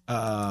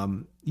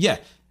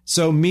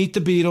 So Meet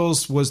the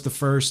Beatles was the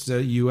first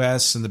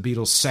U.S. and the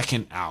Beatles'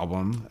 second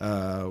album,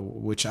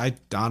 which I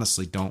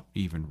honestly don't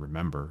even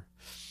remember.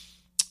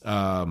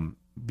 And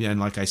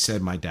like I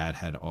said, my dad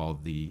had all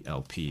the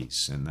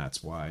LPs, and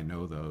that's why I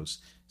know those.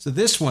 So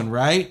this one,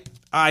 right?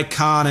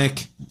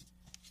 Iconic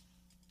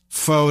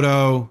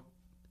photo.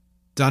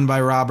 done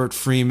by Robert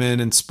Freeman,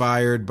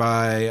 inspired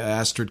by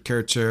Astrid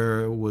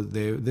Kircher.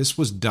 This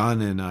was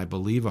done in, I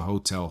believe, a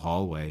hotel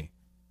hallway.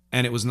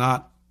 And it was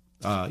not,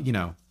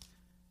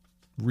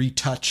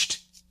 retouched.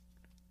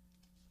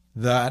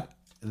 That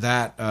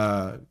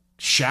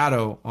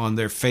shadow on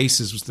their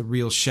faces was the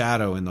real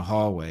shadow in the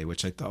hallway,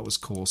 which I thought was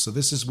cool. So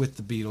this is with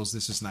the Beatles.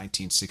 This is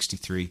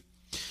 1963.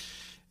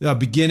 The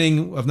beginning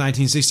of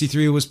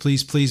 1963 was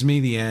Please Please Me.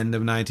 The end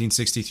of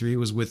 1963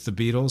 was with the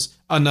Beatles.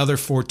 Another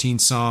 14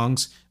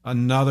 songs.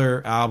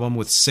 Another album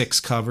with 6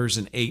 covers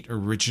and 8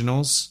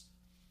 originals.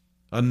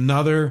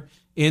 Another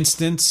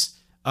instance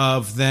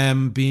of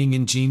them being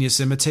ingenious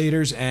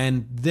imitators.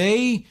 And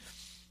they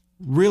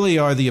really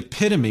are the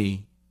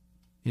epitome,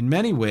 in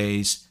many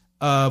ways,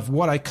 of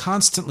what I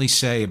constantly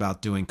say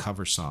about doing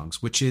cover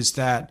songs, which is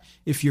that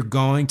if you're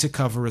going to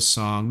cover a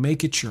song,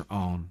 make it your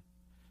own.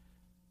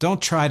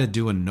 Don't try to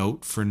do a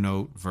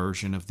note-for-note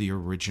version of the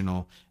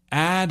original.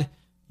 Add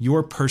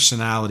your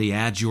personality,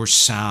 add your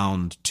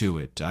sound to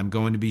it. I'm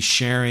going to be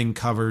sharing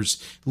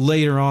covers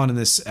later on in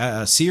this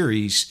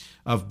series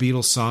of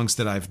Beatles songs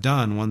that I've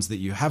done, ones that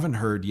you haven't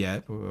heard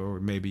yet, or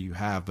maybe you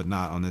have, but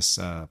not on this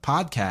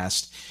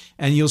podcast.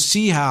 And you'll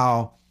see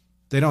how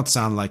they don't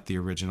sound like the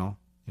original.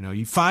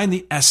 You find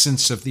the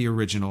essence of the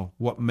original,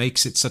 what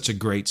makes it such a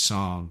great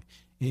song.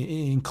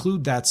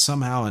 Include that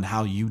somehow in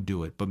how you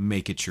do it, but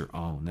make it your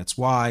own. That's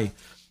why,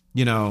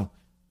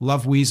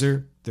 love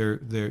Weezer.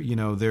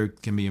 They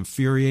can be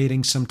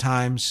infuriating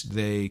sometimes.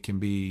 They can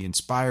be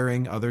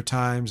inspiring other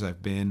times.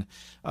 I've been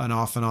an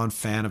off and on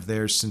fan of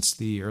theirs since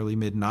the early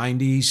mid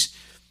 90s.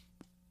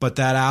 But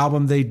that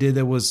album they did,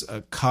 that was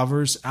a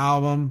covers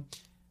album.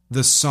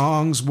 The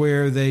songs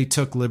where they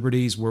took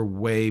liberties were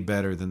way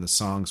better than the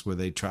songs where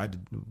they tried to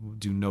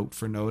do note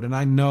for note. And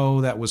I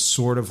know that was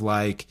sort of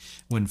like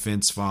when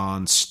Vince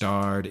Vaughn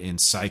starred in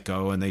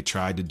Psycho and they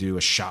tried to do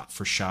a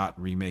shot-for-shot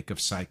remake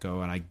of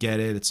Psycho. And I get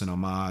it. It's an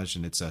homage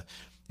and it's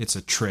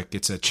a trick.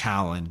 It's a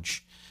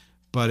challenge.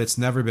 But it's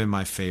never been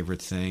my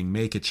favorite thing.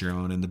 Make it your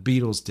own. And the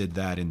Beatles did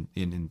that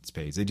in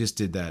spades. They just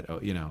did that,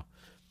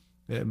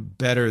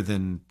 better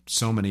than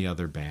so many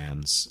other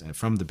bands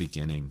from the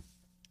beginning.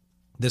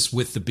 This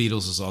With the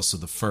Beatles is also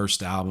the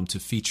first album to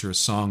feature a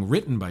song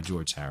written by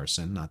George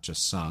Harrison, not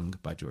just sung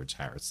by George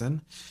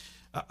Harrison.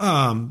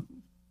 Lennon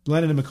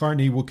and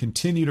McCartney will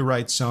continue to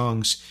write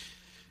songs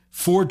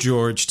for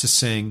George to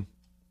sing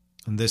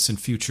on this and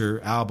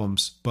future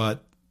albums,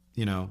 but,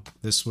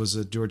 this was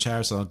a George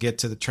Harrison. I'll get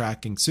to the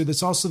tracking. So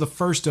that's also the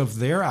first of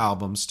their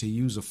albums to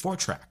use a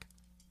 4-track.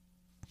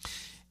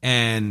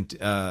 And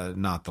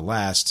not the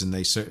last, and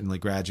they certainly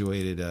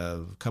graduated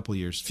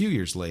few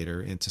years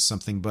later into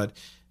something, but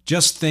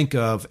just think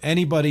of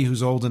anybody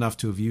who's old enough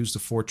to have used a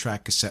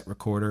 4-track cassette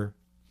recorder.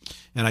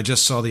 And I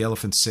just saw the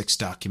Elephant Six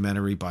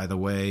documentary, by the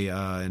way,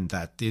 and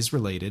that is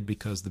related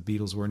because the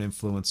Beatles were an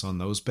influence on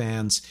those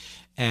bands.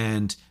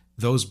 And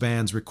those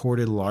bands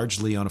recorded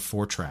largely on a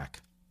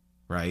 4-track,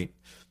 right?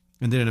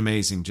 And did an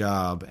amazing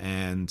job.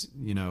 And,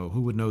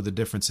 who would know the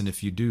difference? And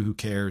if you do, who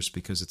cares?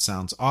 Because it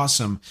sounds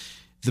awesome.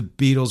 The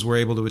Beatles were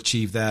able to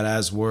achieve that,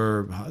 as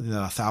were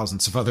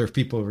thousands of other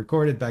people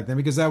recorded back then,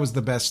 because that was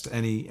the best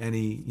any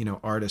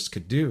artist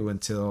could do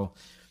until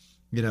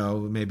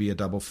maybe a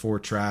double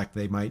 4-track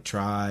they might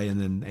try, and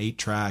then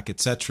 8-track,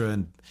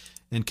 etc.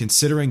 And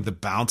considering the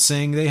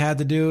bouncing they had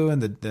to do,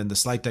 and the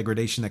slight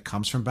degradation that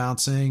comes from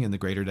bouncing, and the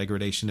greater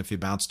degradation if you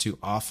bounce too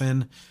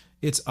often,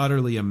 it's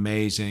utterly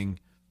amazing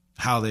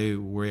how they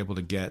were able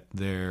to get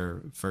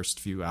their first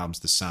few albums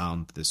to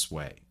sound this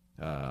way.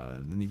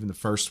 And even the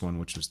first one,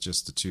 which was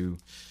just a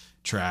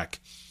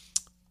 2-track.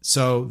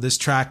 So this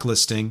track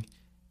listing,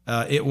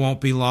 It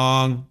Won't Be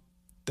Long,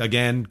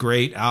 again,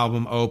 great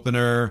album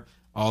opener.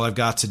 All I've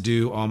Got to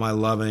Do, All My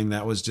Loving,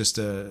 that was just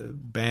a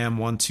bam,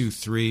 1, 2,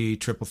 3,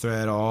 triple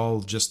thread,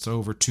 all just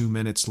over 2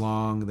 minutes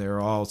long.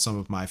 They're all some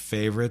of my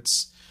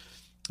favorites.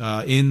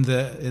 In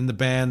the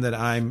band that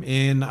I'm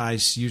in, I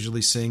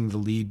usually sing the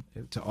lead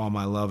to All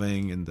My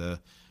Loving, and the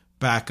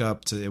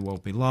backup to It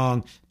Won't Be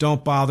Long.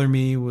 Don't Bother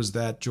Me was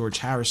that George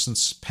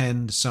Harrison's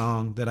penned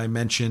song that I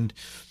mentioned.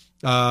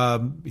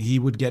 He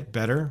would get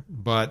better,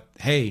 but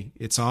hey,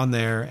 it's on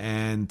there,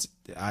 and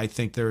I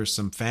think there are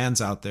some fans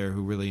out there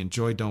who really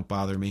enjoy Don't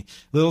Bother Me.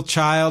 Little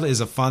Child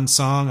is a fun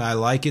song. I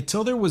like it.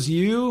 Till There Was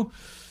You.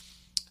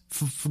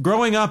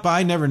 Growing up,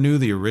 I never knew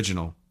the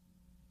original.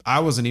 I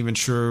wasn't even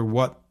sure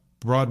what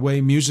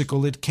Broadway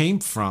musical it came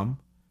from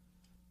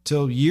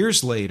till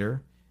years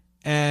later.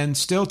 And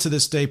still to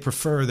this day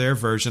prefer their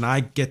version. I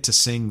get to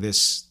sing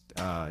this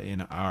in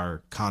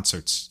our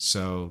concerts,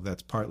 so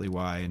that's partly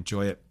why I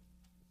enjoy it.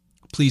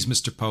 Please,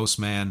 Mr.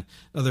 Postman,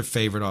 another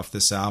favorite off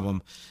this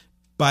album,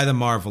 by the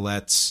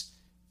Marvelettes.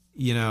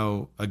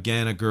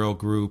 Again, a girl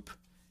group,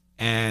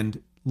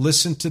 and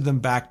listen to them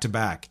back to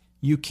back.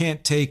 You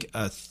can't take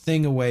a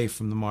thing away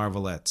from the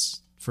Marvelettes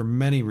for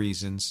many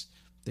reasons.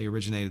 They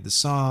originated the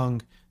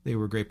song. They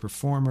were great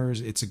performers.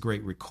 It's a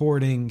great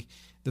recording.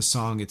 The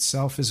song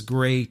itself is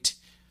great.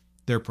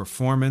 Their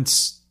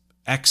performance,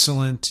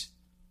 excellent.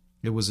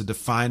 It was a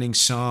defining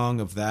song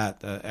of that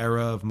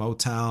era of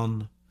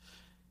Motown.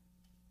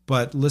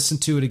 but listen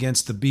to it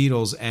against the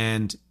Beatles,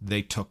 and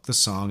they took the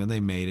song and they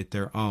made it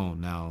their own.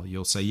 Now,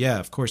 you'll say, yeah,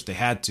 of course they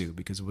had to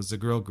because it was the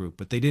girl group,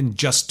 but they didn't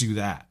just do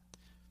that.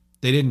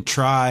 They didn't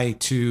try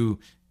to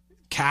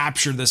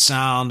capture the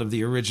sound of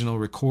the original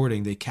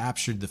recording. They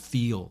captured the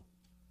feel,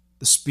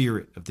 the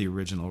spirit of the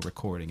original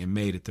recording and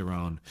made it their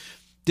own.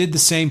 Did the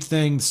same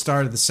thing, the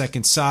start of the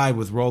second side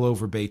with Roll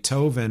Over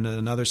Beethoven,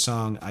 another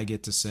song I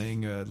get to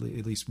sing, at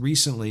least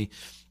recently,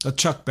 a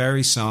Chuck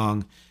Berry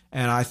song.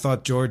 And I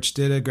thought George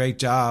did a great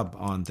job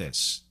on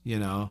this,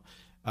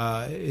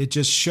 It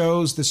just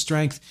shows the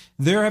strength.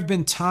 There have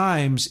been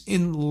times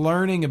in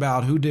learning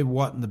about who did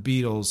what in the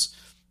Beatles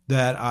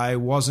that I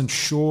wasn't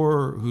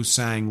sure who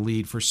sang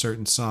lead for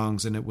certain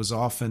songs, and it was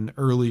often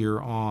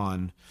earlier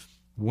on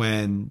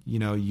when,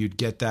 you'd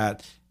get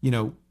that,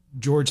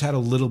 George had a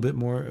little bit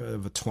more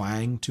of a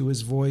twang to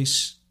his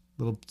voice,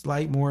 a little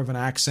slight more of an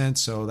accent,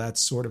 so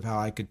that's sort of how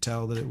I could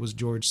tell that it was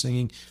George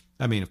singing.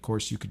 I mean, of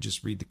course, you could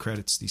just read the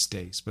credits these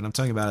days, but I'm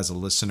talking about as a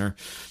listener.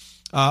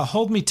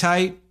 Hold Me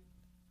Tight.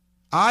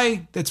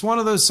 It's one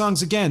of those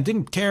songs, again,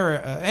 didn't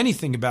care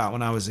anything about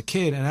when I was a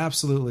kid and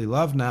absolutely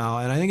love now.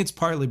 And I think it's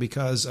partly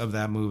because of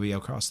that movie,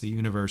 Across the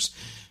Universe.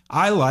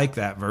 I like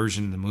that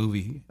version of the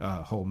movie,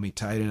 Hold Me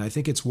Tight. And I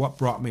think it's what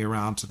brought me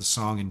around to the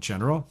song in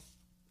general.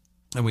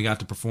 And we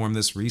got to perform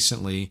this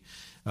recently.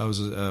 It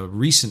was a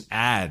recent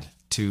add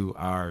to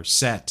our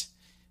set.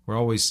 We're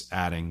always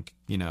adding,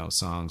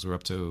 songs. We're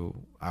up to,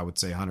 I would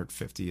say,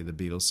 150 of the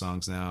Beatles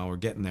songs now. We're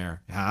getting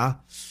there.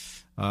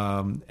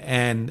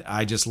 And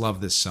I just love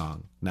this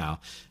song. Now,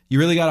 You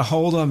Really Got a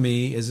Hold on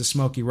Me is a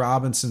Smokey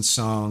Robinson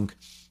song.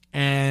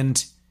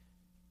 And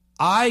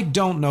I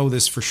don't know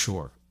this for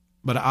sure,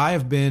 but I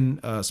have been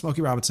a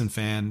Smokey Robinson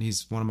fan.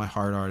 He's one of my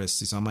heart artists.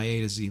 He's on my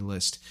A to Z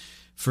list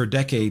for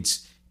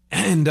decades.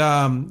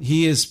 And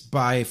he is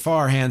by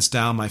far, hands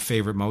down, my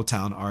favorite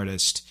Motown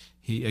artist.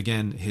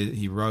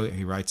 He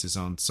writes his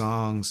own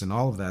songs and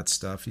all of that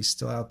stuff. He's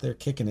still out there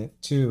kicking it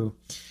too,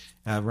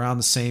 around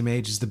the same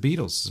age as the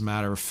Beatles, as a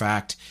matter of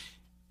fact.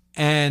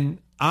 And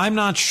I'm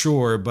not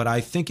sure, but I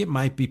think it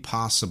might be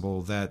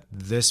possible that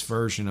this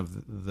version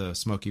of the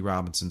Smokey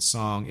Robinson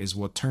song is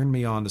what turned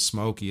me on to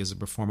Smokey as a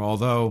performer.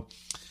 Although,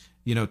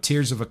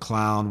 Tears of a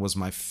Clown was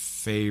my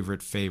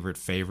favorite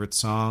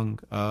song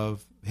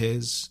of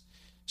his.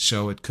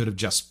 So it could have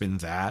just been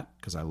that,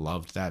 because I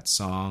loved that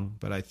song.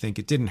 But I think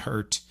it didn't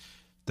hurt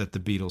that the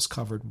Beatles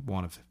covered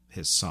one of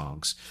his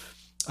songs.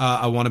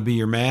 I Want to Be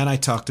Your Man. I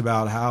talked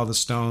about how the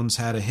Stones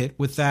had a hit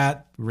with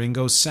that.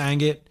 Ringo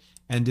sang it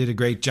and did a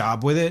great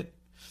job with it.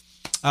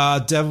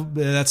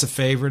 That's a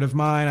favorite of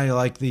mine. I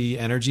like the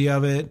energy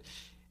of it.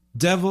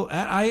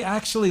 I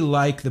actually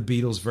like the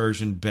Beatles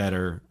version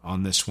better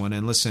on this one.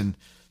 And listen,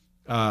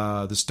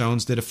 the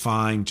Stones did a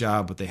fine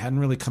job, but they hadn't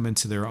really come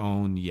into their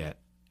own yet.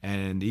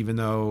 And even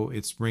though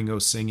it's Ringo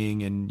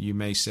singing, and you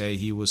may say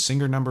he was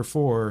singer number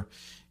 4,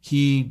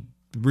 he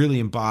really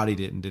embodied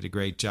it and did a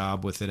great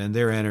job with it. And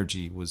their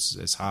energy was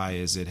as high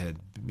as it had,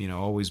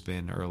 always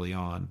been early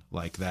on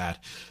like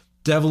that.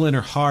 Devil in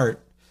Her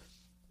Heart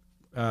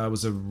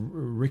was a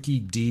Ricky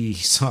D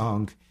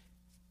song.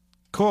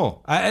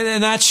 Cool.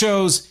 And that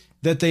shows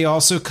that they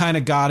also kind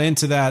of got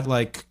into that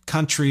like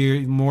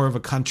country, more of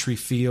a country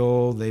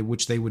feel,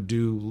 which they would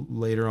do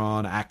later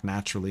on, Act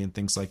Naturally and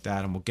things like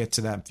that. And we'll get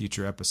to that in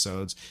future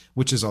episodes,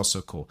 which is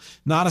also cool.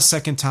 Not a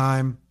Second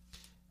Time,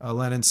 a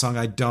Lennon song.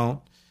 I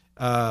don't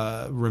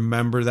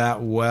remember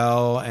that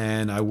well,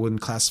 and I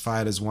wouldn't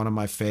classify it as one of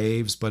my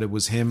faves, but it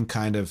was him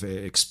kind of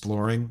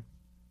exploring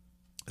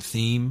a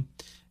theme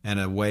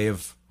and a way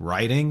of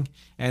writing.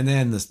 And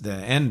then the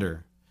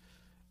ender,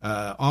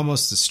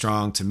 almost as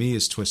strong to me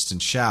as Twist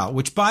and Shout,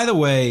 which, by the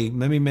way,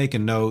 let me make a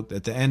note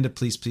at the end of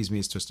Please Please Me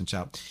is Twist and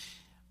Shout.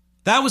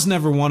 That was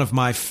never one of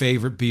my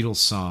favorite Beatles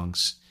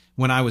songs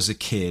when I was a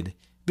kid,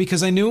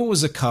 because I knew it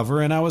was a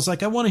cover, and I was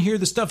like, I want to hear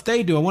the stuff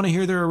they do. I want to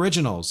hear their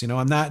originals.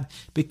 I'm not,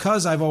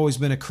 because I've always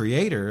been a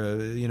creator,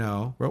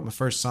 wrote my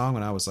first song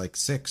when I was like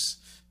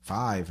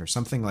 5 or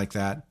something like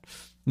that.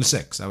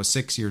 I was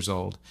 6 years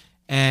old.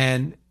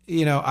 And,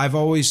 I've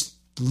always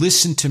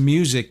listened to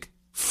music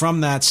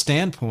from that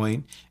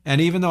standpoint. And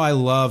even though I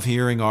love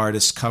hearing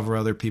artists cover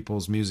other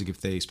people's music,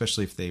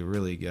 especially if they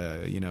really,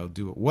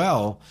 do it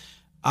well,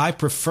 I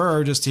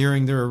prefer just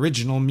hearing their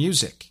original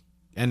music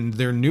and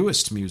their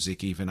newest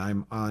music. Even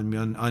I'm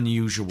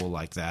unusual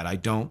like that.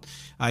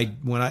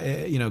 When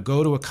I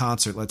go to a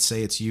concert, let's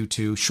say it's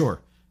U2,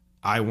 sure,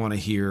 I want to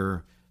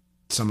hear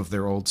some of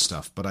their old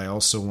stuff, but I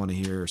also want to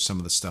hear some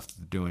of the stuff that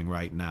they're doing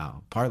right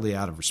now, partly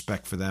out of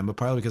respect for them, but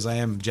partly because I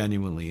am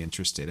genuinely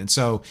interested. And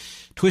so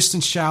Twist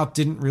and Shout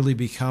didn't really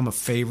become a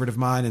favorite of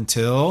mine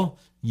until,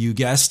 you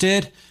guessed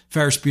it,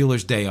 Ferris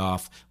Bueller's Day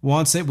Off.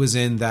 Once it was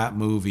in that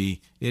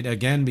movie, it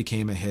again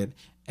became a hit,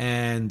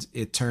 and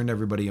it turned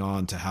everybody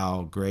on to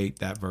how great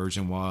that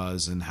version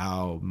was and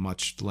how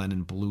much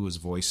Lennon blew his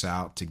voice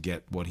out to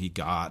get what he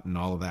got and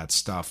all of that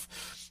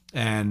stuff.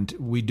 And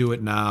we do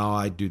it now.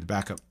 I do the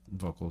backup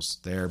vocals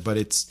there, but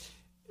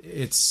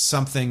it's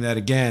something that,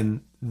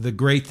 again, the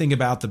great thing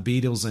about the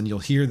Beatles, and you'll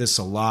hear this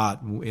a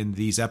lot in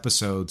these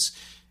episodes,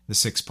 the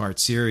 6-part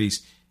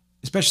series,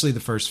 especially the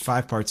first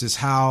 5 parts, is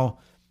how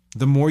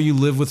the more you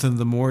live with them,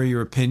 the more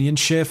your opinion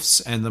shifts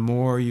and the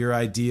more your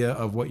idea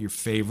of what your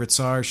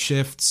favorites are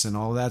shifts and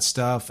all that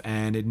stuff.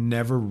 And it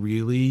never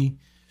really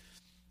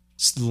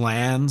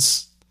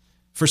lands.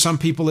 For some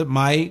people it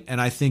might, and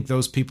I think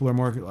those people are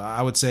more,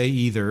 I would say,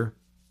 either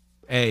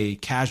A,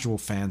 casual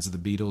fans of the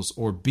Beatles,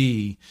 or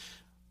B,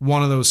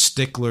 one of those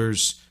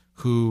sticklers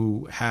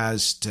who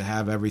has to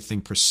have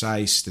everything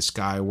precise. This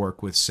guy I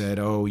work with said,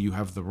 "Oh, you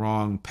have the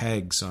wrong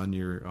pegs on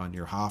your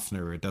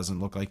Hofner. It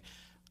doesn't look like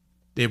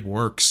it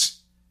works."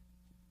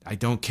 I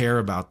don't care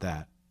about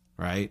that,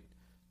 right?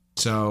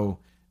 So,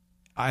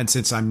 and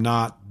since I'm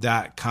not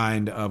that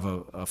kind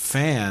of a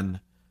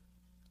fan,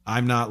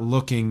 I'm not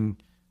looking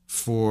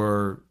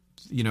for,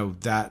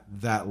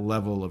 that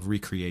level of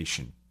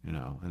recreation,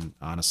 and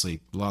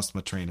honestly lost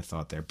my train of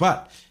thought there.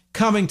 But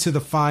coming to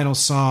the final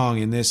song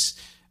in this,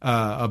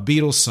 a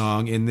Beatles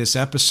song in this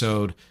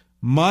episode,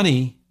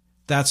 Money,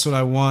 That's What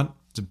I Want.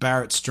 It's a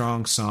Barrett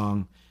Strong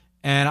song.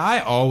 And I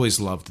always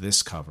loved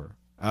this cover.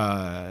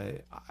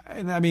 And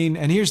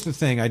here's the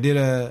thing. I did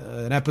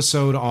an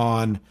episode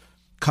on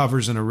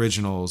covers and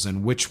originals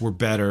and which were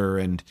better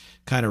and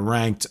kind of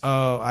ranked,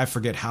 I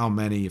forget how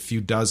many, a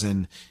few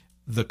dozen.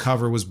 The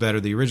cover was better,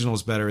 the original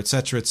was better,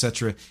 etc.,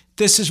 etc.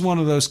 This is one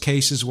of those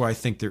cases where I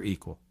think they're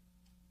equal.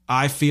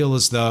 I feel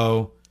as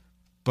though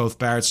both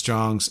Barrett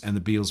Strong's and the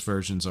Beatles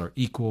versions are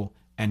equal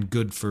and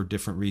good for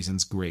different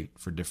reasons, great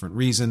for different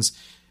reasons.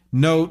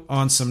 Note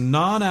on some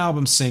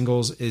non-album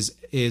singles is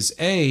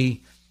the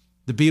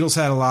Beatles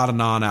had a lot of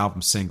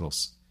non-album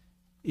singles.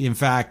 In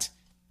fact,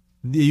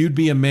 you'd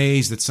be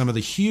amazed at some of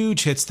the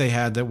huge hits they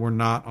had that were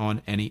not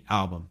on any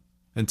album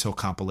until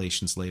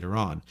compilations later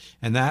on.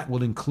 And that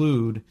would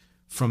include,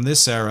 from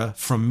this era,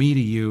 From Me to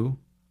You,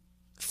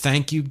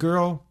 Thank You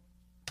Girl,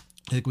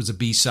 I think it was a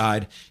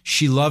B-side.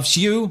 She Loves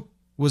You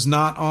was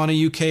not on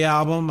a UK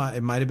album.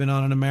 It might have been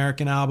on an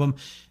American album.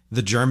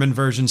 The German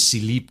version,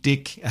 Sie liebt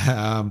dich.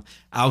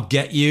 I'll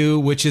Get You,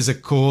 which is a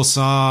cool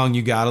song.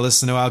 You got to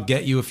listen to I'll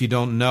Get You if you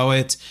don't know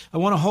it. I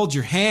Want to Hold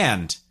Your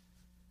Hand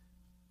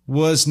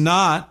was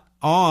not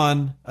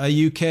on a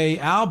UK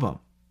album.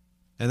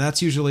 And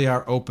that's usually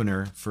our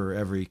opener for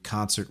every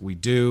concert we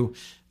do.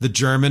 The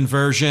German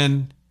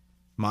version,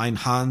 Mein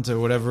Hand or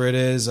whatever it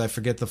is, I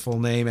forget the full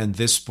name, and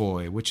This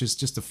Boy, which is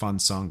just a fun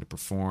song to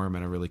perform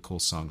and a really cool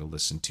song to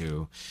listen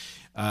to.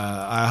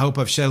 I hope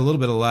I've shed a little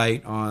bit of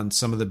light on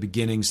some of the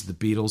beginnings of the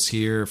Beatles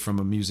here from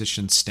a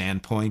musician's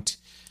standpoint.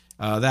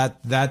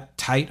 That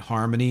tight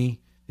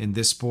harmony in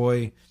This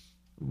Boy,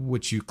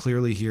 which you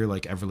clearly hear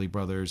like Everly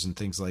Brothers and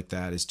things like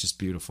that, is just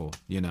beautiful,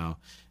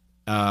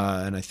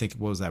 And I think,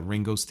 what was that,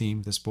 Ringo's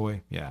theme, This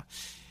Boy? Yeah.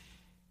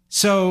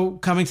 So,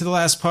 coming to the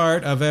last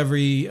part of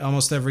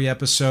almost every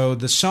episode,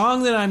 the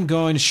song that I'm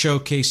going to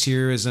showcase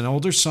here is an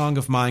older song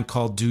of mine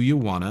called Do You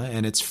Wanna,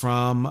 and it's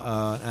from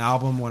an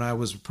album when I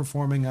was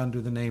performing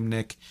under the name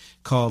Nick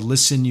called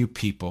Listen You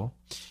People.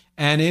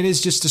 And it is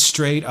just a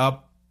straight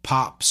up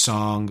pop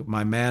song.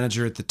 My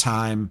manager at the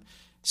time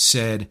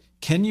said,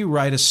 "Can you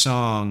write a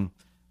song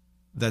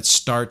that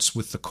starts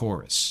with the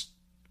chorus?"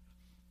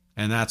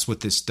 And that's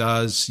what this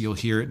does. You'll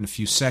hear it in a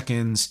few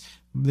seconds.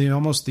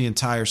 Almost the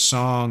entire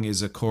song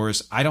is a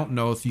chorus. I don't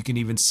know if you can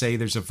even say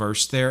there's a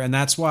verse there. And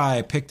that's why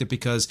I picked it,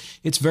 because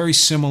it's very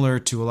similar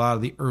to a lot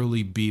of the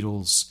early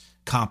Beatles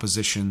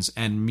compositions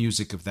and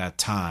music of that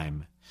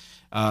time.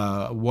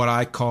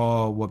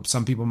 What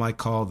some people might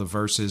call the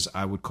verses,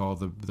 I would call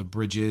the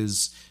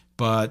bridges.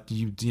 But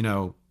you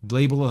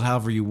label it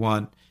however you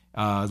want.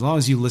 As long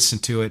as you listen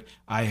to it,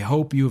 I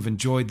hope you have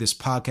enjoyed this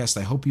podcast.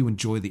 I hope you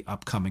enjoy the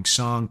upcoming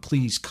song.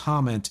 Please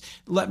comment.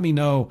 Let me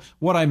know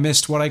what I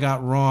missed, what I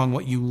got wrong,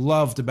 what you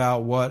loved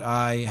about what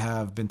I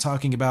have been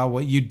talking about,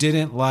 what you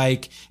didn't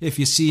like. If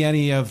you see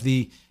any of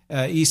the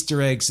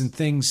Easter eggs and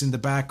things in the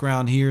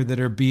background here that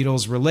are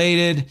Beatles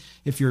related,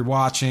 if you're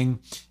watching,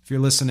 if you're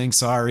listening,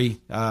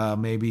 sorry,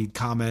 maybe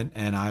comment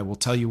and I will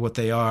tell you what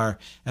they are.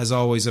 As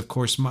always, of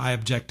course, my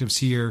objectives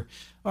here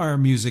are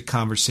music,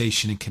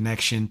 conversation, and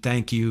connection.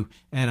 Thank you,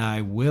 and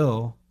I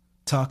will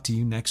talk to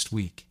you next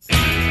week.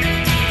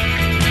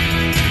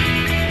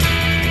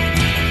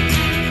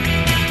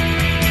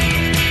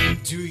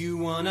 Do you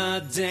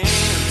wanna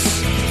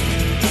dance?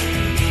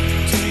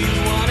 Do you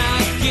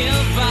wanna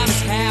give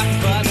us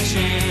half a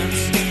chance?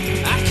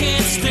 I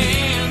can't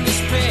stand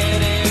this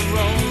petty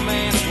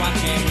romance. Why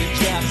can't we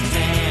just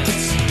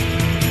dance?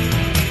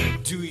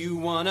 Do you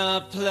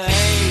wanna play?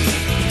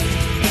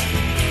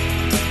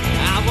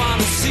 I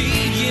wanna see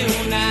you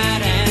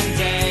night and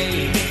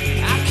day.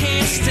 I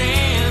can't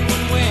stand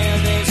when we're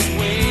this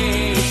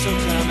way, so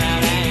come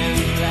out and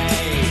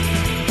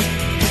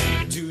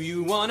play. Do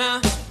you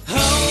wanna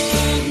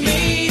hold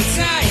me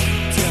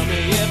tight? Tell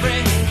me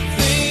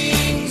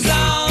everything's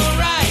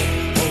alright.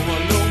 Oh, I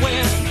know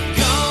we're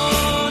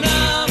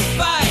gonna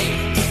fight.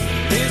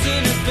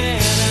 Isn't it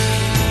better?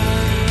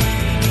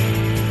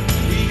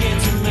 We get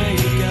to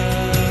make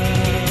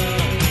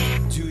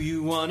up. Do you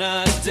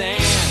wanna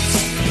dance?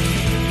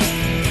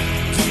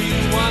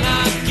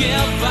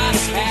 Give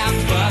us half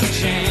a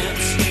chance.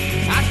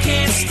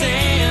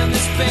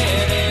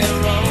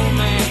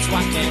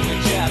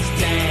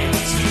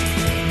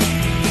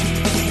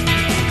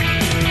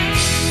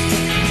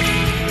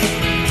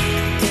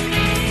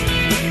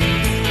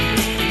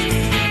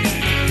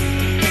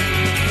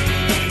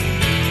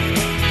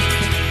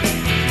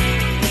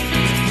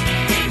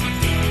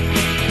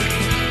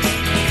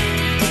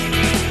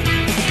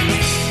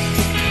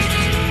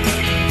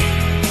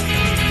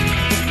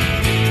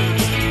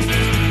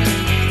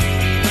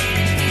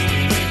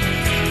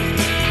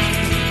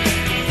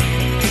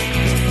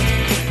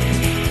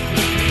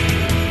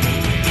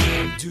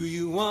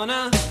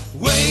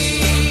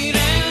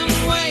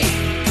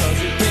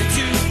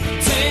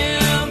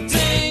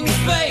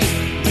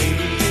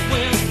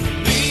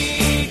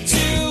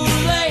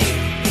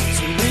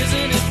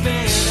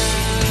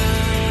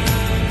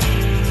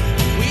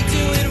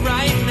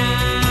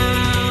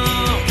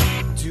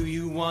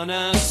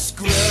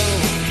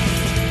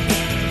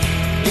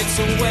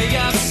 way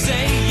of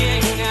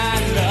saying I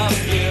love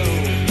you.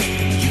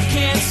 You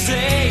can't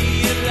say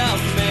you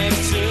love me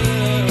too.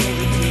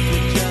 If you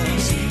could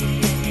just,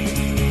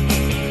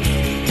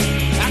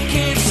 I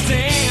can't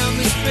stand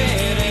this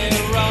petty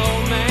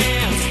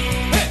romance.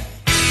 Hey!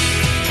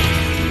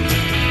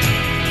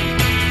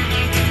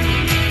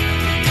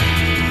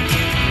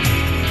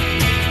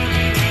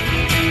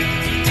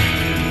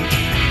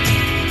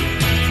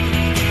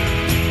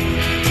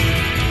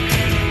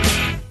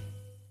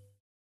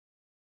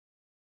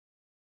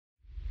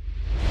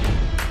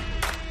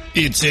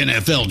 It's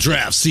NFL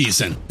draft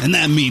season, and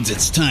that means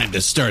it's time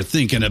to start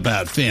thinking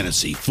about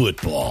fantasy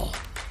football.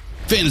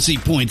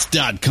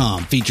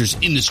 FantasyPoints.com features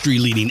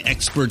industry-leading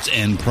experts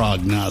and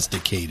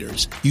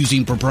prognosticators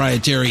using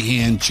proprietary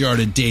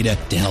hand-charted data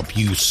to help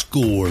you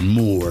score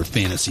more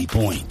fantasy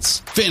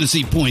points.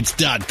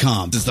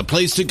 FantasyPoints.com is the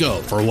place to go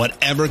for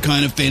whatever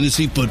kind of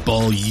fantasy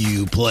football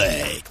you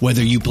play.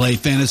 Whether you play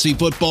fantasy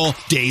football,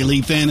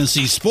 daily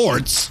fantasy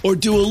sports, or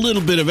do a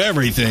little bit of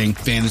everything,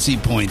 Fantasy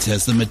Points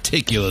has the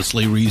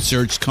meticulously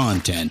researched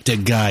content to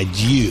guide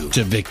you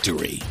to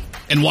victory.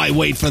 And why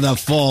wait for the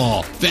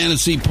fall?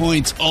 Fantasy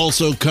Points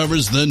also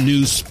covers the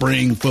new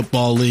spring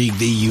football league,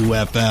 the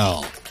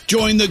UFL.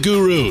 Join the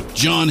guru,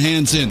 John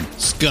Hansen,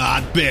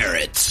 Scott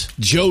Barrett,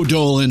 Joe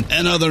Dolan,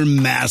 and other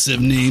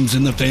massive names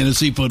in the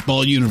fantasy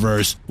football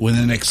universe with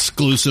an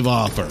exclusive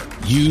offer.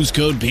 Use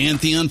code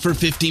Pantheon for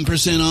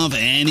 15% off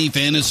any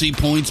Fantasy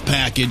Points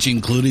package,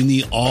 including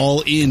the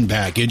all-in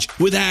package,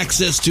 with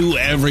access to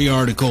every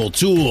article,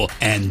 tool,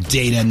 and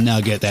data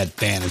nugget that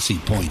Fantasy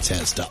Points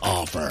has to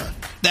offer.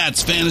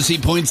 That's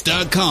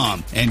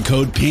FantasyPoints.com and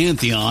code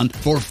Pantheon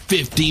for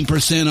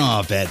 15%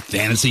 off at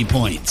Fantasy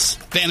Points.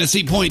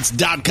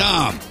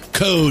 FantasyPoints.com,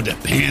 code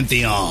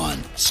Pantheon.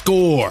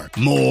 Score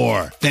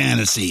more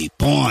fantasy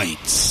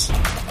points.